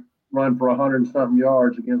quarterback run for 100-something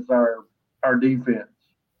yards against our defense.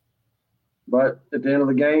 But at the end of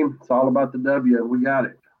the game, it's all about the W, and we got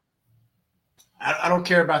it. I don't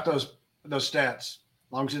care about those stats as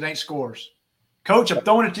long as it ain't scores. Coach, I'm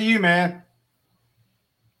throwing it to you, man.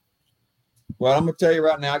 Well, I'm going to tell you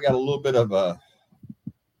right now, I got a little bit of a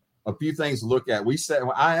few things to look at.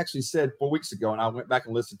 I actually said 4 weeks ago, and I went back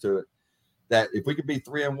and listened to it, that if we could be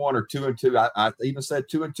 3-1 or 2-2, I even said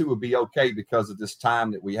 2-2 would be okay because of this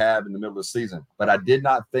time that we have in the middle of the season. But I did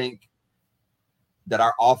not think that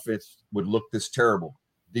our offense would look this terrible.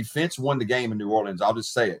 Defense won the game in New Orleans. I'll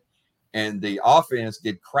just say it. And the offense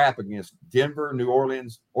did crap against Denver, New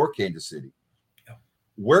Orleans, or Kansas City. Yeah.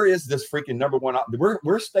 Where is this freaking number one?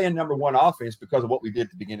 We're staying number one offense because of what we did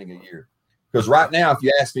at the beginning of the year. Because right now, if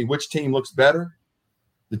you ask me which team looks better,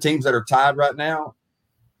 the teams that are tied right now,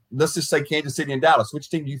 let's just say Kansas City and Dallas. Which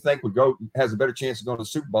team do you think has a better chance of going to the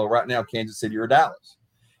Super Bowl right now, Kansas City or Dallas?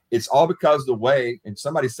 It's all because of the way, and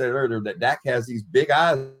somebody said earlier that Dak has these big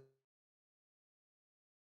eyes.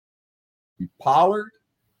 Pollard,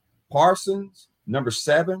 Parsons, number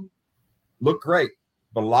 7, look great.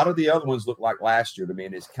 But a lot of the other ones look like last year to me,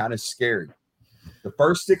 and it's kind of scary. The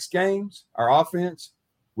first 6 games, our offense,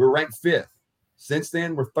 we're ranked 5th. Since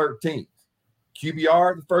then, we're 13th.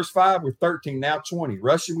 QBR, the first 5, we're 13, now 20.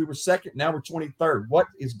 Rushing, we were 2nd, now we're 23rd. What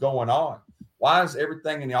is going on? Why is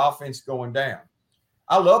everything in the offense going down?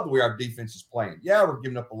 I love the way our defense is playing. Yeah, we're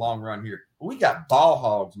giving up a long run here. But we got ball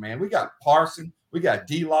hogs, man. We got Parson. We got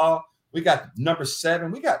D-Law. We got number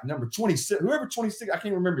 7. We got number 26. Whoever 26, I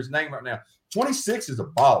can't remember his name right now. 26 is a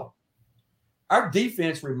ball. Our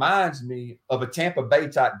defense reminds me of a Tampa Bay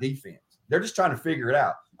type defense. They're just trying to figure it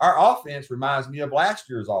out. Our offense reminds me of last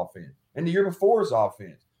year's offense and the year before's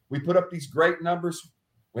offense. We put up these great numbers.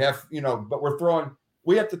 We have, but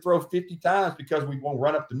we have to throw 50 times because we won't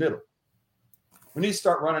run up the middle. We need to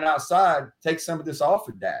start running outside, take some of this off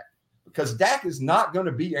of Dak, because Dak is not going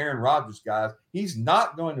to be Aaron Rodgers, guys. He's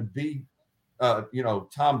not going to be,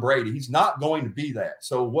 Tom Brady. He's not going to be that.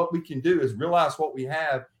 So what we can do is realize what we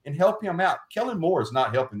have and help him out. Kellen Moore is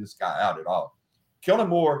not helping this guy out at all. Kellen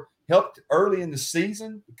Moore helped early in the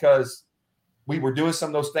season because we were doing some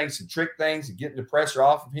of those things, some trick things and getting the pressure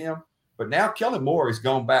off of him. But now Kellen Moore is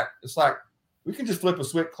going back. It's like we can just flip a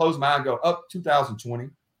switch, close my eye, and go up 2020.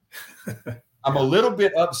 I'm a little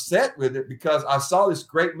bit upset with it because I saw this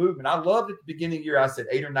great movement. I loved at the beginning of the year. I said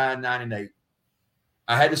 8 or 9, 9 and 8.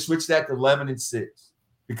 I had to switch that to 11 and 6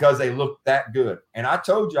 because they looked that good. And I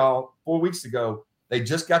told y'all 4 weeks ago, they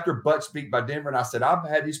just got their butts beat by Denver. And I said, I've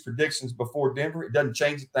had these predictions before Denver. It doesn't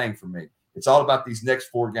change a thing for me. It's all about these next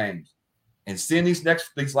 4 games. And seeing these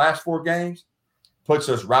last 4 games puts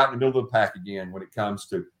us right in the middle of the pack again when it comes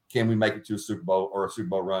to can we make it to a Super Bowl or a Super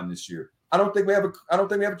Bowl run this year. I don't think we have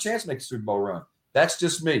a chance to make a Super Bowl run. That's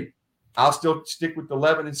just me. I'll still stick with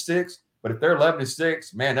 11 and 6, but if they're 11 and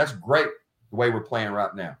 6, man, that's great the way we're playing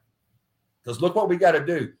right now. Because look what we got to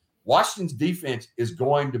do. Washington's defense is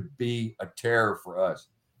going to be a terror for us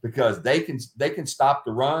because they can stop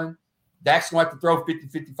the run. Dak's going to have to throw 50,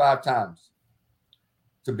 55 times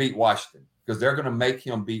to beat Washington because they're going to make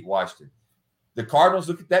him beat Washington. The Cardinals,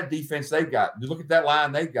 look at that defense they got. You look at that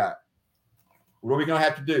line they got. What are we going to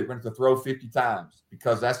have to do? We're going to have to throw 50 times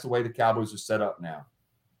because that's the way the Cowboys are set up now.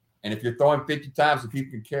 And if you're throwing 50 times and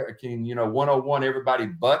people can 101 everybody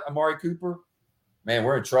but Amari Cooper, man,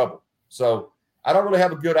 we're in trouble. So I don't really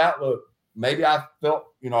have a good outlook. Maybe I felt,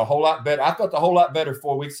 a whole lot better. I felt a whole lot better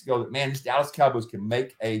 4 weeks ago that, man, these Dallas Cowboys can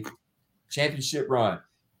make a championship run.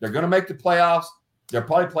 They're going to make the playoffs. They'll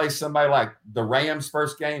probably play somebody like the Rams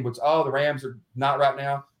first game, which, the Rams are not right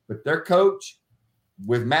now. But their coach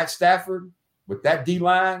with Matt Stafford, with that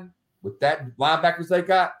D-line, with that linebackers they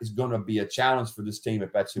got, is going to be a challenge for this team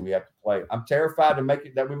if that's who we have to play. I'm terrified to make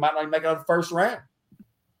it that we might not make it out of the first round.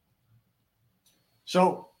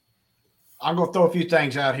 So I'm going to throw a few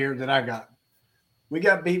things out here that I got. We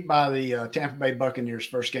got beat by the Tampa Bay Buccaneers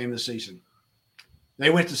first game of the season. They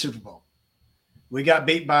went to the Super Bowl. We got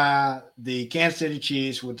beat by the Kansas City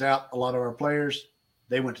Chiefs without a lot of our players.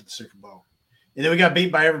 They went to the Super Bowl. And then we got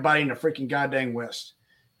beat by everybody in the freaking goddamn West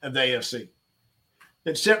of the AFC.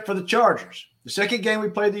 Except for the Chargers. The second game we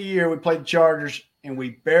played the year, we played the Chargers, and we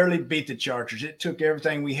barely beat the Chargers. It took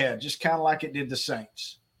everything we had, just kind of like it did the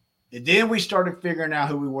Saints. And then we started figuring out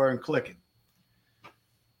who we were and clicking.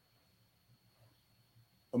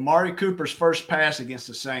 Amari Cooper's first pass against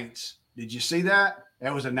the Saints. Did you see that?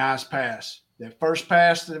 That was a nice pass. That first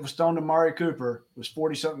pass that was thrown to Amari Cooper was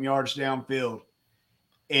 40-something yards downfield.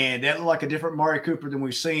 And that looked like a different Amari Cooper than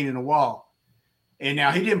we've seen in a while. And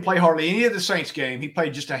now he didn't play hardly any of the Saints game. He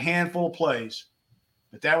played just a handful of plays.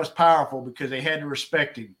 But that was powerful because they had to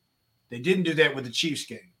respect him. They didn't do that with the Chiefs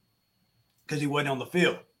game because he wasn't on the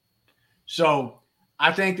field. So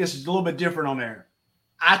I think this is a little bit different on there.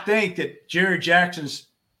 I think that Jerry Jackson's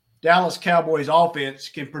Dallas Cowboys offense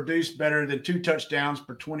can produce better than 2 touchdowns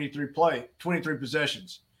per 23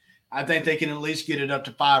 possessions. I think they can at least get it up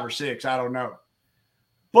to 5 or 6. I don't know.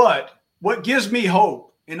 But what gives me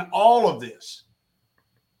hope in all of this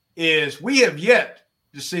is we have yet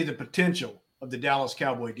to see the potential of the Dallas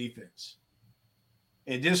Cowboy defense.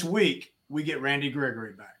 And this week, we get Randy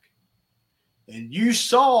Gregory back. And you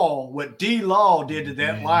saw what D-Law did to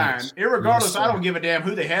that line. Irregardless, I don't give a damn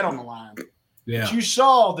who they had on the line. Yeah. But you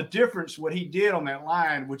saw the difference, what he did on that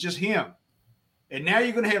line with just him. And now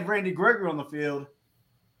you're going to have Randy Gregory on the field,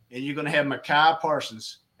 and you're going to have Micah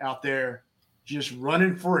Parsons out there just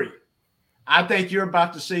running free. I think you're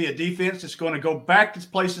about to see a defense that's going to go back to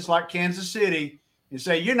places like Kansas City and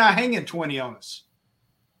say, you're not hanging 20 on us.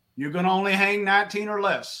 You're going to only hang 19 or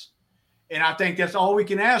less. And I think that's all we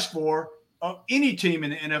can ask for of any team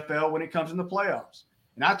in the NFL when it comes in the playoffs.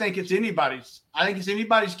 And I think it's anybody's. I think it's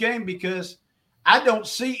anybody's game because I don't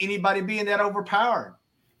see anybody being that overpowered.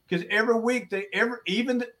 Because every week,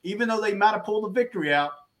 even though they might have pulled the victory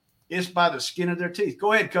out, it's by the skin of their teeth.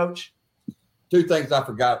 Go ahead, Coach. 2 things I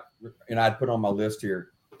forgot, and I'd put on my list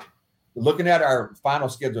here. Looking at our final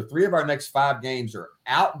schedule, 3 of our next 5 games are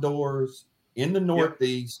outdoors in the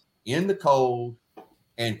Northeast, in the cold,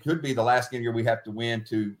 and could be the last game here we have to win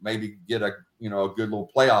to maybe get a good little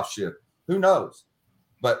playoff shift. Who knows?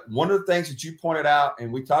 But one of the things that you pointed out, and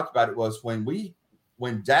we talked about it, was when we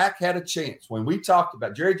when Dak had a chance, when we talked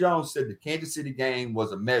about, Jerry Jones said the Kansas City game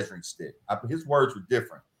was a measuring stick. His words were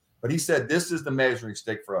different, but he said this is the measuring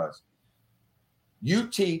stick for us. You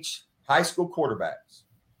teach high school quarterbacks,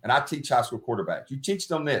 and I teach high school quarterbacks. You teach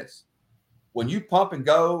them this. When you pump and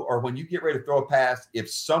go, or when you get ready to throw a pass, if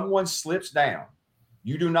someone slips down,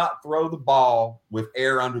 you do not throw the ball with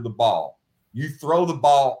air under the ball. You throw the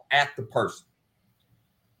ball at the person.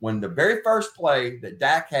 When the very first play that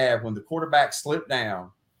Dak had, when the quarterback slipped down,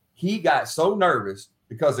 he got so nervous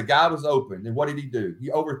because the guy was open. And what did he do? He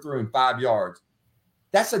overthrew him 5 yards.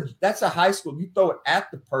 That's a high school. You throw it at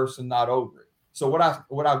the person, not over it. So what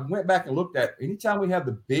I went back and looked at, anytime we have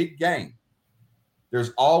the big game, there's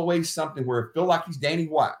always something where it feels like he's Danny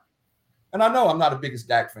White. And I know I'm not the biggest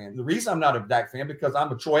Dak fan. The reason I'm not a Dak fan because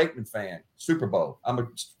I'm a Troy Aikman fan, Super Bowl. I'm a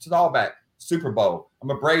Staubach, Super Bowl. I'm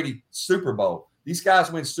a Brady, Super Bowl. These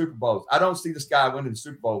guys win Super Bowls. I don't see this guy winning the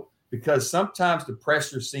Super Bowl because sometimes the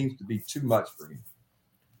pressure seems to be too much for him.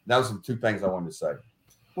 Those are the two things I wanted to say.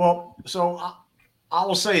 Well, so I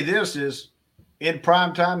will say this is in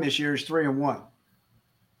prime time this year is 3-1.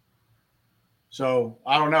 So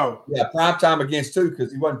I don't know. Yeah, prime time against two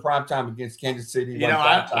because he wasn't prime time against Kansas City. You know,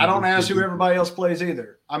 I don't ask who everybody else plays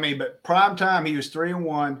either. I mean, but prime time he was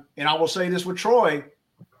 3-1. And I will say this with Troy.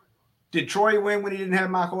 Did Troy win when he didn't have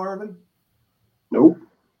Michael Irvin? Nope.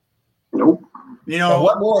 You know, so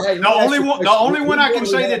what more? Hey, the only one I can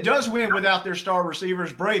say that does win without their star receiver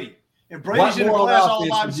is Brady. And Brady's in a class all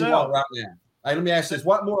by himself. Right now? Hey, let me ask this: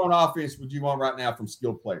 what more on offense would you want right now from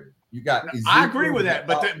skilled players? You got. I agree with that,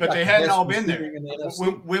 but they hadn't all been there.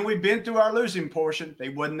 When we've been through our losing portion, they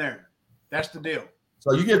wasn't there. That's the deal.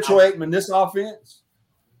 So you give Troy Aikman this offense.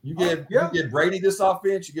 You give Brady this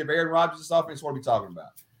offense. You give Aaron Rodgers this offense. What are we talking about?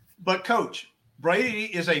 But Coach, Brady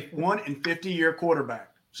is a 1-in-50-year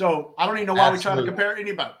quarterback. So I don't even know why we try to compare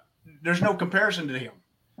anybody. There's no comparison to him.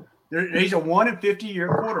 He's a 1-in-50-year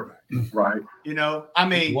quarterback. Right. You know, I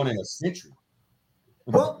mean, 1 in a century.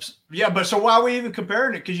 Well, yeah, but so why are we even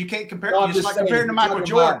comparing it? Because you can't compare. No, it's like comparing to Michael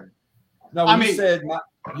Jordan.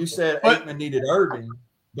 You said Aikman needed Irving,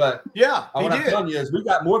 but yeah, what I'm telling you is we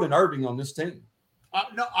got more than Irving on this team.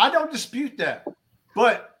 No, I don't dispute that.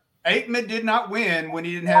 But Aikman did not win when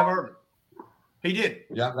he didn't have Irving. He did.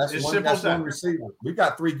 Yeah, that's one receiver. We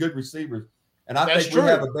got 3 good receivers, and I think we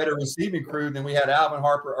have a better receiving crew than we had Alvin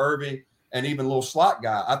Harper, Irving, and even a little slot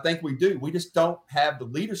guy. I think we do. We just don't have the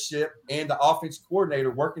leadership and the offensive coordinator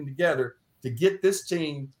working together to get this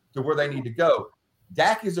team to where they need to go.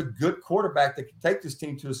 Dak is a good quarterback that can take this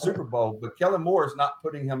team to a Super Bowl, but Kellen Moore is not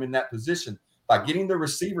putting him in that position. By getting the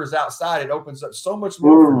receivers outside, it opens up so much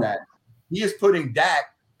more for Dak. He is putting Dak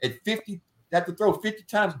at 50. Have to throw 50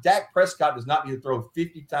 times. Dak Prescott does not need to throw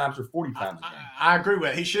 50 times or 40 times a game. I agree with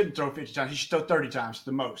that. He shouldn't throw 50 times. He should throw 30 times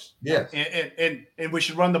the most. Yes. And we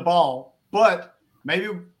should run the ball. But maybe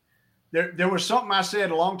there was something I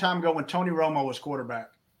said a long time ago when Tony Romo was quarterback.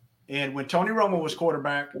 And when Tony Romo was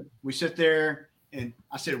quarterback, we sit there and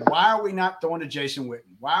I said, why are we not throwing to Jason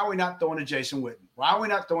Witten? Why are we not throwing to Jason Witten? Why are we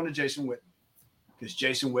not throwing to Jason Witten? Because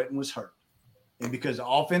Jason Witten was hurt. And because the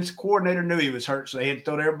offensive coordinator knew he was hurt, so they had to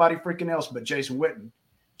throw to everybody freaking else but Jason Witten.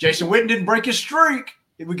 Jason Witten didn't break his streak.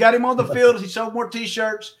 We got him on the field. He sold more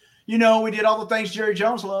T-shirts. You know, we did all the things Jerry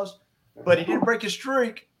Jones loves. But he didn't break his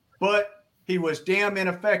streak. But he was damn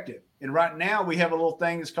ineffective. And right now we have a little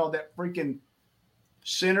thing that's called that freaking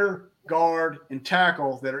center, guard, and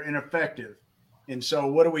tackle that are ineffective. And so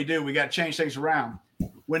what do? We got to change things around.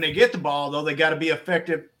 When they get the ball, though, they got to be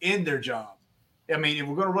effective in their job. I mean, if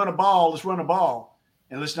we're going to run a ball, let's run a ball.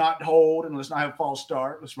 And let's not hold and let's not have a false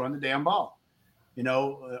start. Let's run the damn ball. You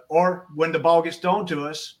know, or when the ball gets thrown to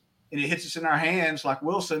us and it hits us in our hands like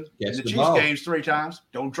Wilson in the Chiefs games 3 times,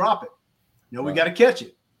 don't drop it. You know, we got to catch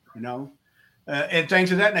it, you know, and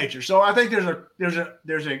things of that nature. So I think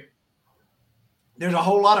there's a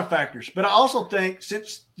whole lot of factors. But I also think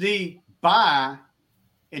since the bye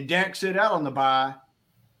and Dak sit out on the bye,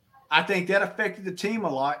 I think that affected the team a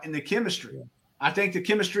lot in the chemistry. Yeah. I think the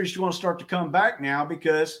chemistry is going to start to come back now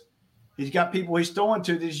because he's got people he's throwing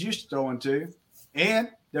to that he's used to throwing to, and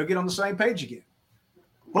they'll get on the same page again.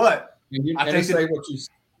 But to say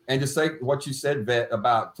what you said, Vet,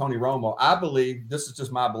 about Tony Romo, I believe, this is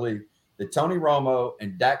just my belief, that Tony Romo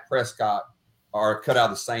and Dak Prescott are cut out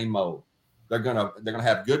of the same mold. They're gonna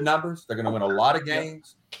have good numbers. They're gonna win a lot of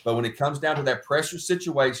games. But when it comes down to that pressure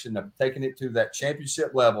situation of taking it to that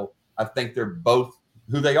championship level, I think they're both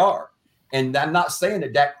who they are. And I'm not saying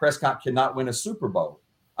that Dak Prescott cannot win a Super Bowl.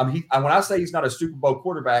 I mean, when I say he's not a Super Bowl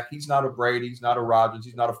quarterback, he's not a Brady, he's not a Rodgers,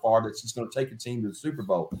 he's not a Favre that's just going to take a team to the Super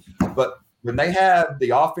Bowl. But when they have the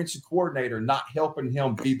offensive coordinator not helping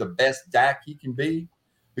him be the best Dak he can be,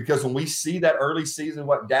 because when we see that early season,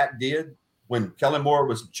 what Dak did when Kellen Moore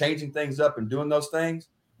was changing things up and doing those things,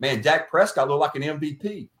 man, Dak Prescott looked like an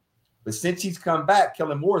MVP. But since he's come back,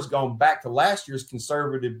 Kellen Moore's gone back to last year's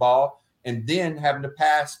conservative ball and then having to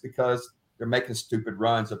pass because they're making stupid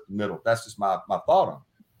runs up the middle. That's just my thought on it.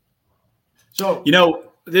 So,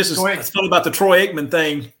 this is it's funny about the Troy Aikman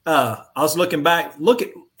thing. I was looking back. Look at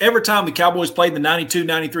every time the Cowboys played the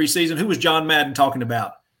 92-93 season, who was John Madden talking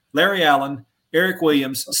about? Larry Allen, Eric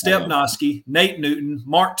Williams, Steph Noski, Nate Newton,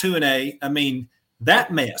 Mark Tuinei. I mean,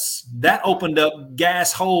 that mess, that opened up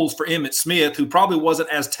gas holes for Emmitt Smith, who probably wasn't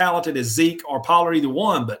as talented as Zeke or Pollard, either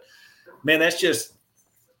one. But, man, that's just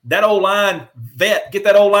that old line vet. Get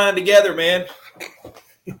that old line together, man.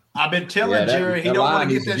 I've been telling Jerry he don't want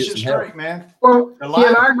to get that shit straight, man. Well,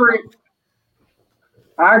 yeah, I agree.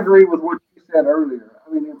 I agree with what you said earlier.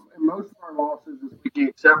 I mean, in most of our losses this weekend,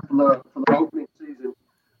 except for the opening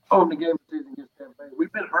game season against Tampa Bay,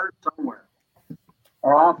 we've been hurt somewhere.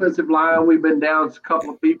 Our offensive line, we've been down a couple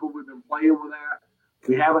of people. We've been playing with that.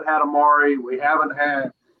 We haven't had Amari. We haven't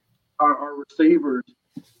had our receivers,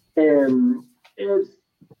 and it's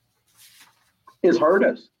hurt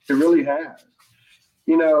us. It really has.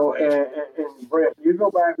 And Brett, you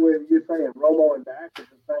go back with you're saying Romo and Dak is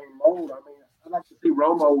the same mold. I mean, I'd like to see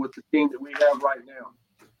Romo with the team that we have right now,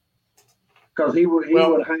 because he would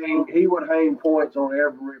hang points on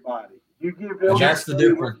everybody. You give him. That's the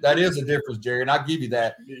difference. That is the difference, Jerry, and I'll give you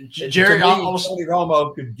that. Jerry, Tony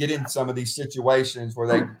Romo could get in some of these situations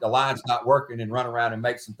where the line's not working and run around and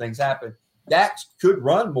make some things happen. Dak could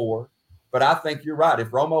run more, but I think you're right. If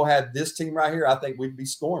Romo had this team right here, I think we'd be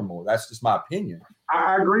scoring more. That's just my opinion.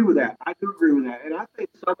 I agree with that. I do agree with that. And I think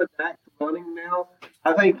some of Dak's running now,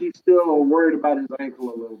 I think he's still worried about his ankle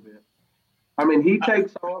a little bit. I mean, he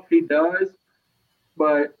takes off, he does,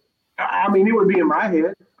 but, I mean, it would be in my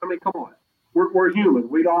head. I mean, come on. We're human.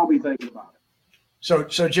 We'd all be thinking about it. So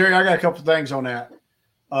Jerry, I got a couple of things on that.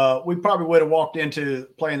 We probably would have walked into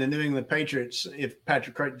playing the New England Patriots if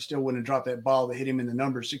Patrick Creighton still wouldn't have dropped that ball that hit him in the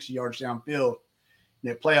numbers 60 yards downfield in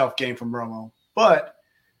that playoff game from Romo. But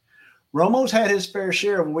Romo's had his fair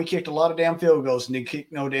share when we kicked a lot of damn field goals and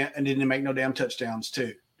didn't make no damn touchdowns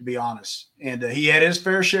too, to be honest. And he had his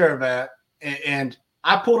fair share of that. And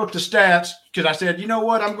I pulled up the stats because I said, you know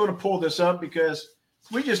what, I'm going to pull this up because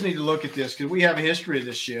we just need to look at this because we have a history of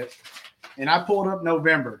this shit. And I pulled up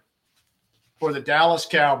November for the Dallas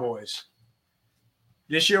Cowboys.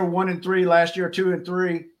 This year 1-3, last year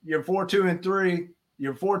 2-3, year 4 2-3,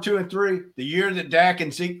 year 4 2-3. The year that Dak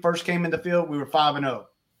and Zeke first came in the field, we were 5-0.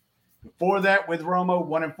 Before that, with Romo,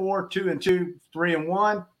 1-4, 2-2,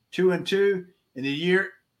 3-1, 2-2. In the year,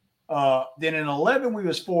 then in 11 we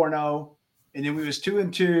was 4-0, and then we was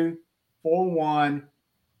 2-2, 4-1,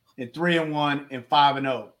 and 3-1, and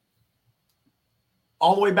 5-0.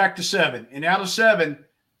 All the way back to 7. And out of 7,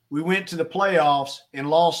 we went to the playoffs and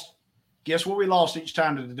lost. Guess what we lost each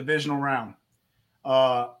time to the divisional round?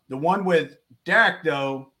 The one with Dak,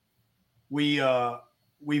 though, we've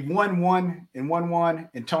won 1 and won 1,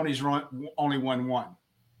 and Tony's only won 1.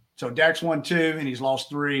 So Dak's won 2, and he's lost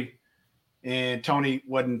 3, and Tony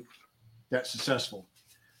wasn't that successful.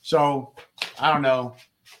 So I don't know.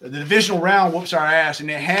 The divisional round whoops our ass, and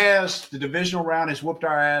the divisional round has whooped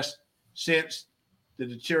our ass since the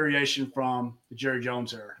deterioration from the Jerry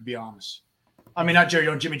Jones era, to be honest. I mean, not Jerry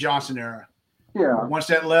Jones, Jimmy Johnson era. Yeah. Once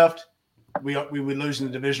that left, we would lose in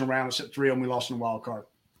the divisional round, except 3 of them we lost in the wild card.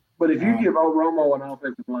 But if you give old Romo an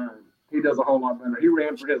offensive line, he does a whole lot better. He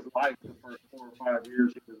ran for his life the first 4 or 5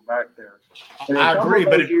 years he was back there. And I agree,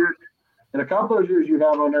 but in a couple of years you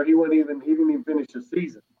have on there, he didn't even finish the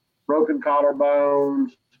season. Broken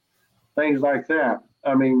collarbones, things like that.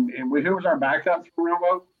 I mean, and who was our backup for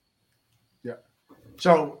Romo? Yeah.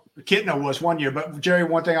 So Kitna was 1 year, but Jerry,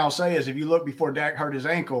 one thing I'll say is if you look before Dak hurt his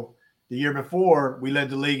ankle, the year before we led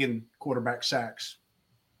the league in quarterback sacks.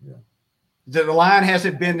 Yeah. The line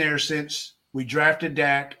hasn't been there since we drafted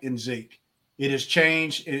Dak and Zeke. It has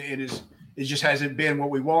changed. It just hasn't been what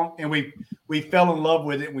we want, and we fell in love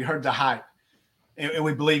with it. And we heard the hype, and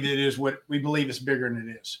we believe it is what we believe it's bigger than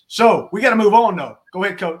it is. So we got to move on, though. Go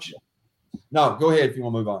ahead, Coach. No, go ahead if you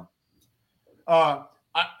want to move on.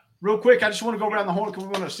 Real quick, I just want to go around the horn because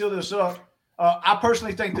we want to seal this up. I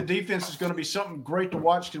personally think the defense is going to be something great to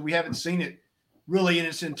watch because we haven't seen it really in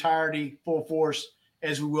its entirety, full force,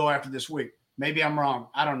 as we will after this week. Maybe I'm wrong.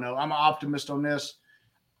 I don't know. I'm an optimist on this.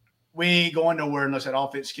 We ain't going nowhere unless that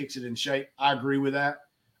offense kicks it in shape. I agree with that.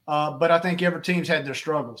 But I think every team's had their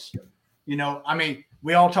struggles. You know, I mean,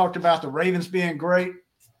 we all talked about the Ravens being great.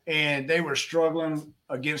 and they were struggling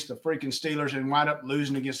against the freaking Steelers and wind up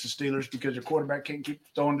losing against the Steelers because their quarterback can't keep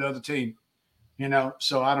throwing to the other team.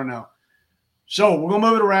 So I don't know. So we're gonna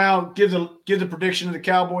move it around, give the prediction of the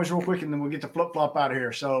Cowboys real quick, and then we'll get the flip-flop out of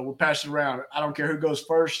here. So we'll pass it around. I don't care who goes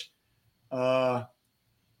first. I'll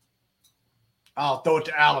throw it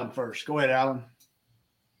to Alan first. Go ahead, Alan.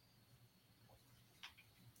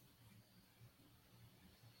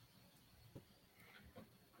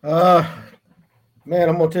 Man,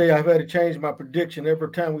 I'm gonna tell you, I've had to change my prediction every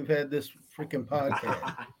time we've had this freaking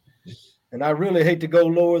podcast. And I really hate to go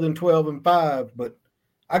lower than 12-5, but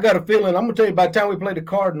I got a feeling, I'm gonna tell you, by the time we play the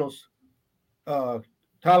Cardinals,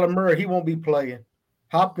 Tyler Murray, he won't be playing.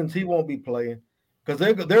 Hopkins, he won't be playing because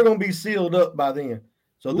they're gonna be sealed up by then.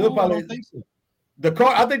 So they'll probably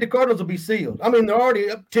I think the Cardinals will be sealed. I mean, they're already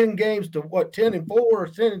up 10 games to 10-4 or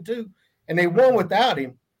 10-2, and they won without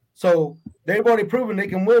him. So they've already proven they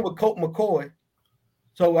can win with Colt McCoy.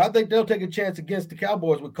 So I think they'll take a chance against the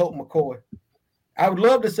Cowboys with Colt McCoy. I would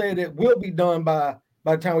love to say that we'll be done by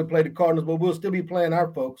the time we play the Cardinals, but we'll still be playing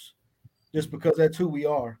our folks just because that's who we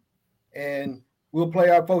are. And we'll play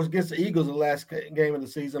our folks against the Eagles the last game of the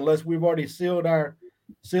season. Unless we've already sealed our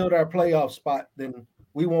playoff spot, then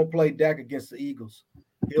we won't play Dak against the Eagles.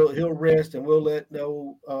 He'll rest, and we'll let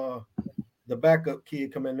the backup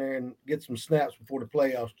kid come in there and get some snaps before the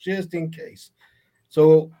playoffs, just in case.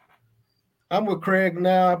 So I'm with Craig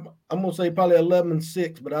now. I'm gonna say probably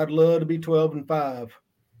 11-6, but I'd love to be 12-5,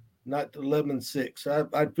 not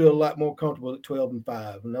 11-6. I'd feel a lot more comfortable at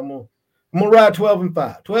 12-5, and I'm gonna ride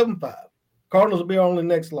 12-5. 12-5. Cardinals will be our only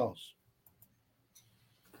next loss.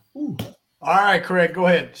 Ooh. All right, Craig, go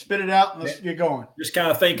ahead. Spit it out and let's get going. Just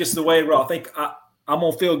kind of think it's the way I think I'm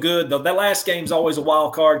going to feel good. That last game's always a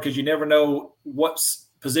wild card because you never know what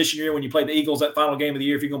position you're in when you play the Eagles that final game of the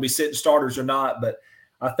year, if you're going to be sitting starters or not. But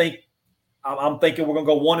I'm thinking we're going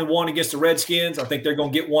to go 1-1 against the Redskins. I think they're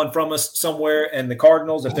going to get one from us somewhere. And the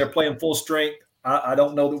Cardinals, if they're playing full strength, I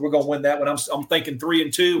don't know that we're going to win that one. I'm thinking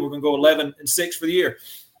 3-2. We're going to go 11-6 for the year.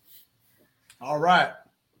 All right,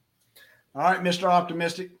 Mr.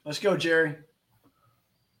 Optimistic. Let's go, Jerry.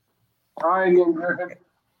 All right, again, Griffin.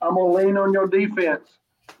 I'm going to lean on your defense.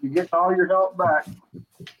 You get all your help back.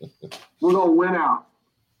 We're going to win out.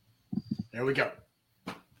 There we go.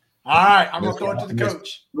 All right, I'm going to throw it to the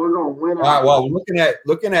coach. We're going to win out. All right, well,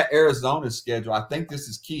 looking at Arizona's schedule, I think this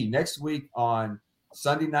is key. Next week on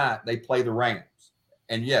Sunday night, they play the Rams.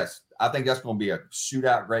 And, yes, I think that's going to be a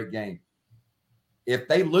shootout, great game. If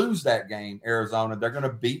they lose that game, Arizona, they're going to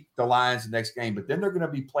beat the Lions the next game. But then they're going to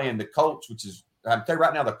be playing the Colts, which is – I'm telling you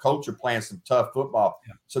right now, the Colts are playing some tough football.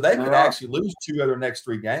 Yeah. So they could actually lose 2 of their next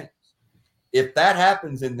 3 games. If that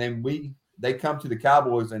happens and then they come to the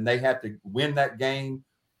Cowboys and they have to win that game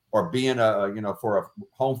or be in for a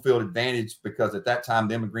home field advantage because at that time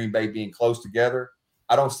them and Green Bay being close together,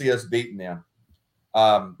 I don't see us beating them.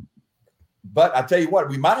 But I tell you what,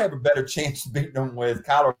 we might have a better chance of beating them with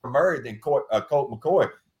Kyler Murray than Colt McCoy.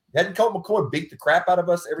 Hadn't Colt McCoy beat the crap out of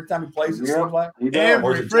us every time he plays? It seems like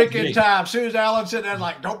every freaking time. As soon as Allen said that,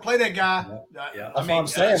 like, don't play that guy. Yeah. That's what I'm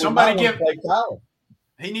saying. Somebody play Kyler.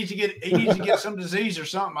 He needs to get some disease or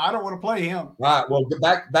something. I don't want to play him. Right. Well,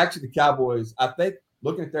 back to the Cowboys. I think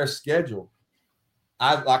looking at their schedule,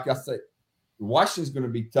 like I said, Washington's going to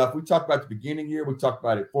be tough. We talked about the beginning of the year. We talked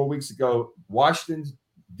about it 4 weeks ago. Washington's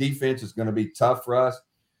defense is going to be tough for us.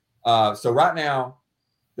 So right now,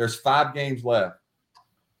 there's 5 games left.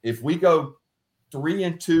 If we go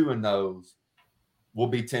 3-2 in those, we'll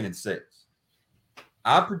be 10-6.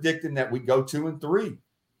 I'm predicting that we go 2-3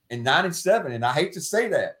 and 9-7. And I hate to say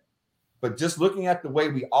that, but just looking at the way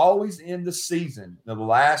we always end the season in the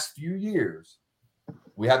last few years,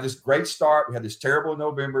 we have this great start. We have this terrible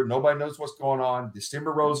November. Nobody knows what's going on.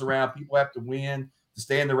 December rolls around. People have to win to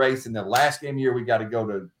stay in the race. And the last game of the year, we got to go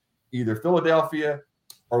to either Philadelphia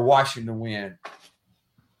or Washington to win.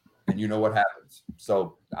 And you know what happens.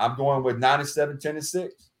 So I'm going with 9-7, 10-6.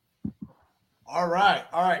 All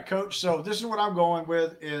right, Coach. So this is what I'm going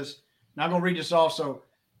with is, and I'm going to read this off. So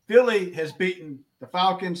Philly has beaten the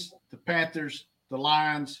Falcons, the Panthers, the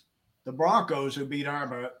Lions, the Broncos, who beat our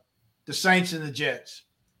butt, the Saints, and the Jets.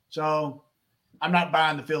 So I'm not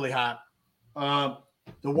buying the Philly hype. The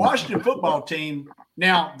Washington football team,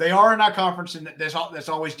 now they are in our conference, and that's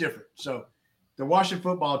always different. So the Washington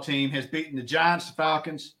football team has beaten the Giants, the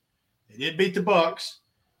Falcons. They did beat the Bucks.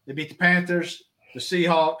 They beat the Panthers, the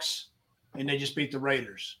Seahawks, and they just beat the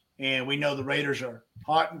Raiders. And we know the Raiders are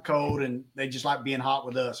hot and cold, and they just like being hot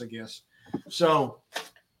with us, I guess. So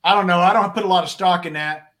I don't know. I don't put a lot of stock in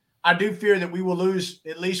that. I do fear that we will lose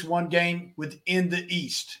at least one game within the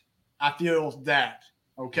East. I feel that,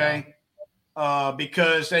 okay?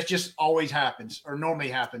 because that just always happens or normally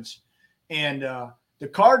happens. And the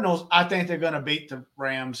Cardinals, I think they're going to beat the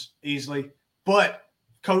Rams easily. But,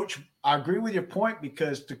 Coach, I agree with your point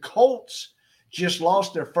because the Colts just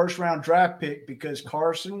lost their first-round draft pick because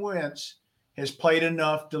Carson Wentz has played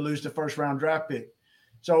enough to lose the first-round draft pick.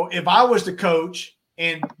 So if I was the coach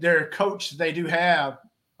and their coach they do have,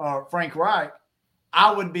 Frank Reich,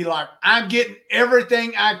 I would be like, I'm getting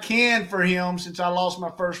everything I can for him since I lost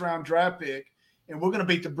my first-round draft pick, and we're going to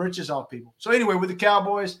beat the britches off people. So anyway, with the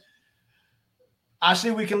Cowboys, I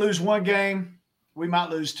see we can lose one game. We might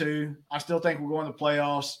lose two. I still think we're going to the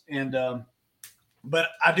playoffs. But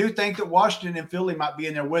I do think that Washington and Philly might be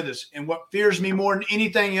in there with us. And what fears me more than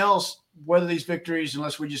anything else, whether these victories,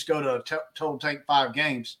 unless we just go to a total tank 5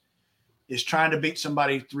 games, is trying to beat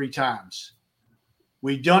somebody 3 times.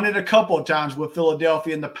 We've done it a couple of times with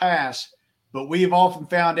Philadelphia in the past, but we've often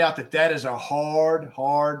found out that is a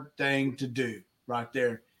hard thing to do right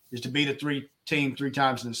there, is to beat a team 3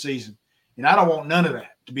 times in the season. And I don't want none of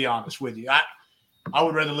that, to be honest with you. I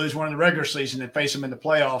would rather lose one in the regular season than face them in the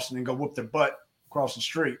playoffs and then go whoop their butt across the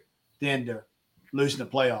street than to lose in the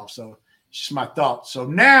playoffs. So it's just my thoughts. So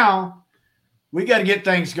now we got to get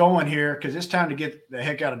things going here because it's time to get the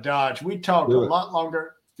heck out of Dodge. We talked a lot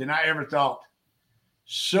longer than I ever thought.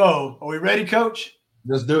 So are we ready, Coach?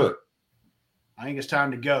 Let's do it. I think it's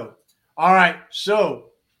time to go. All right.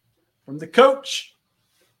 So from the coach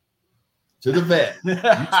to the vet.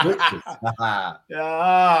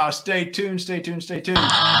 Stay tuned.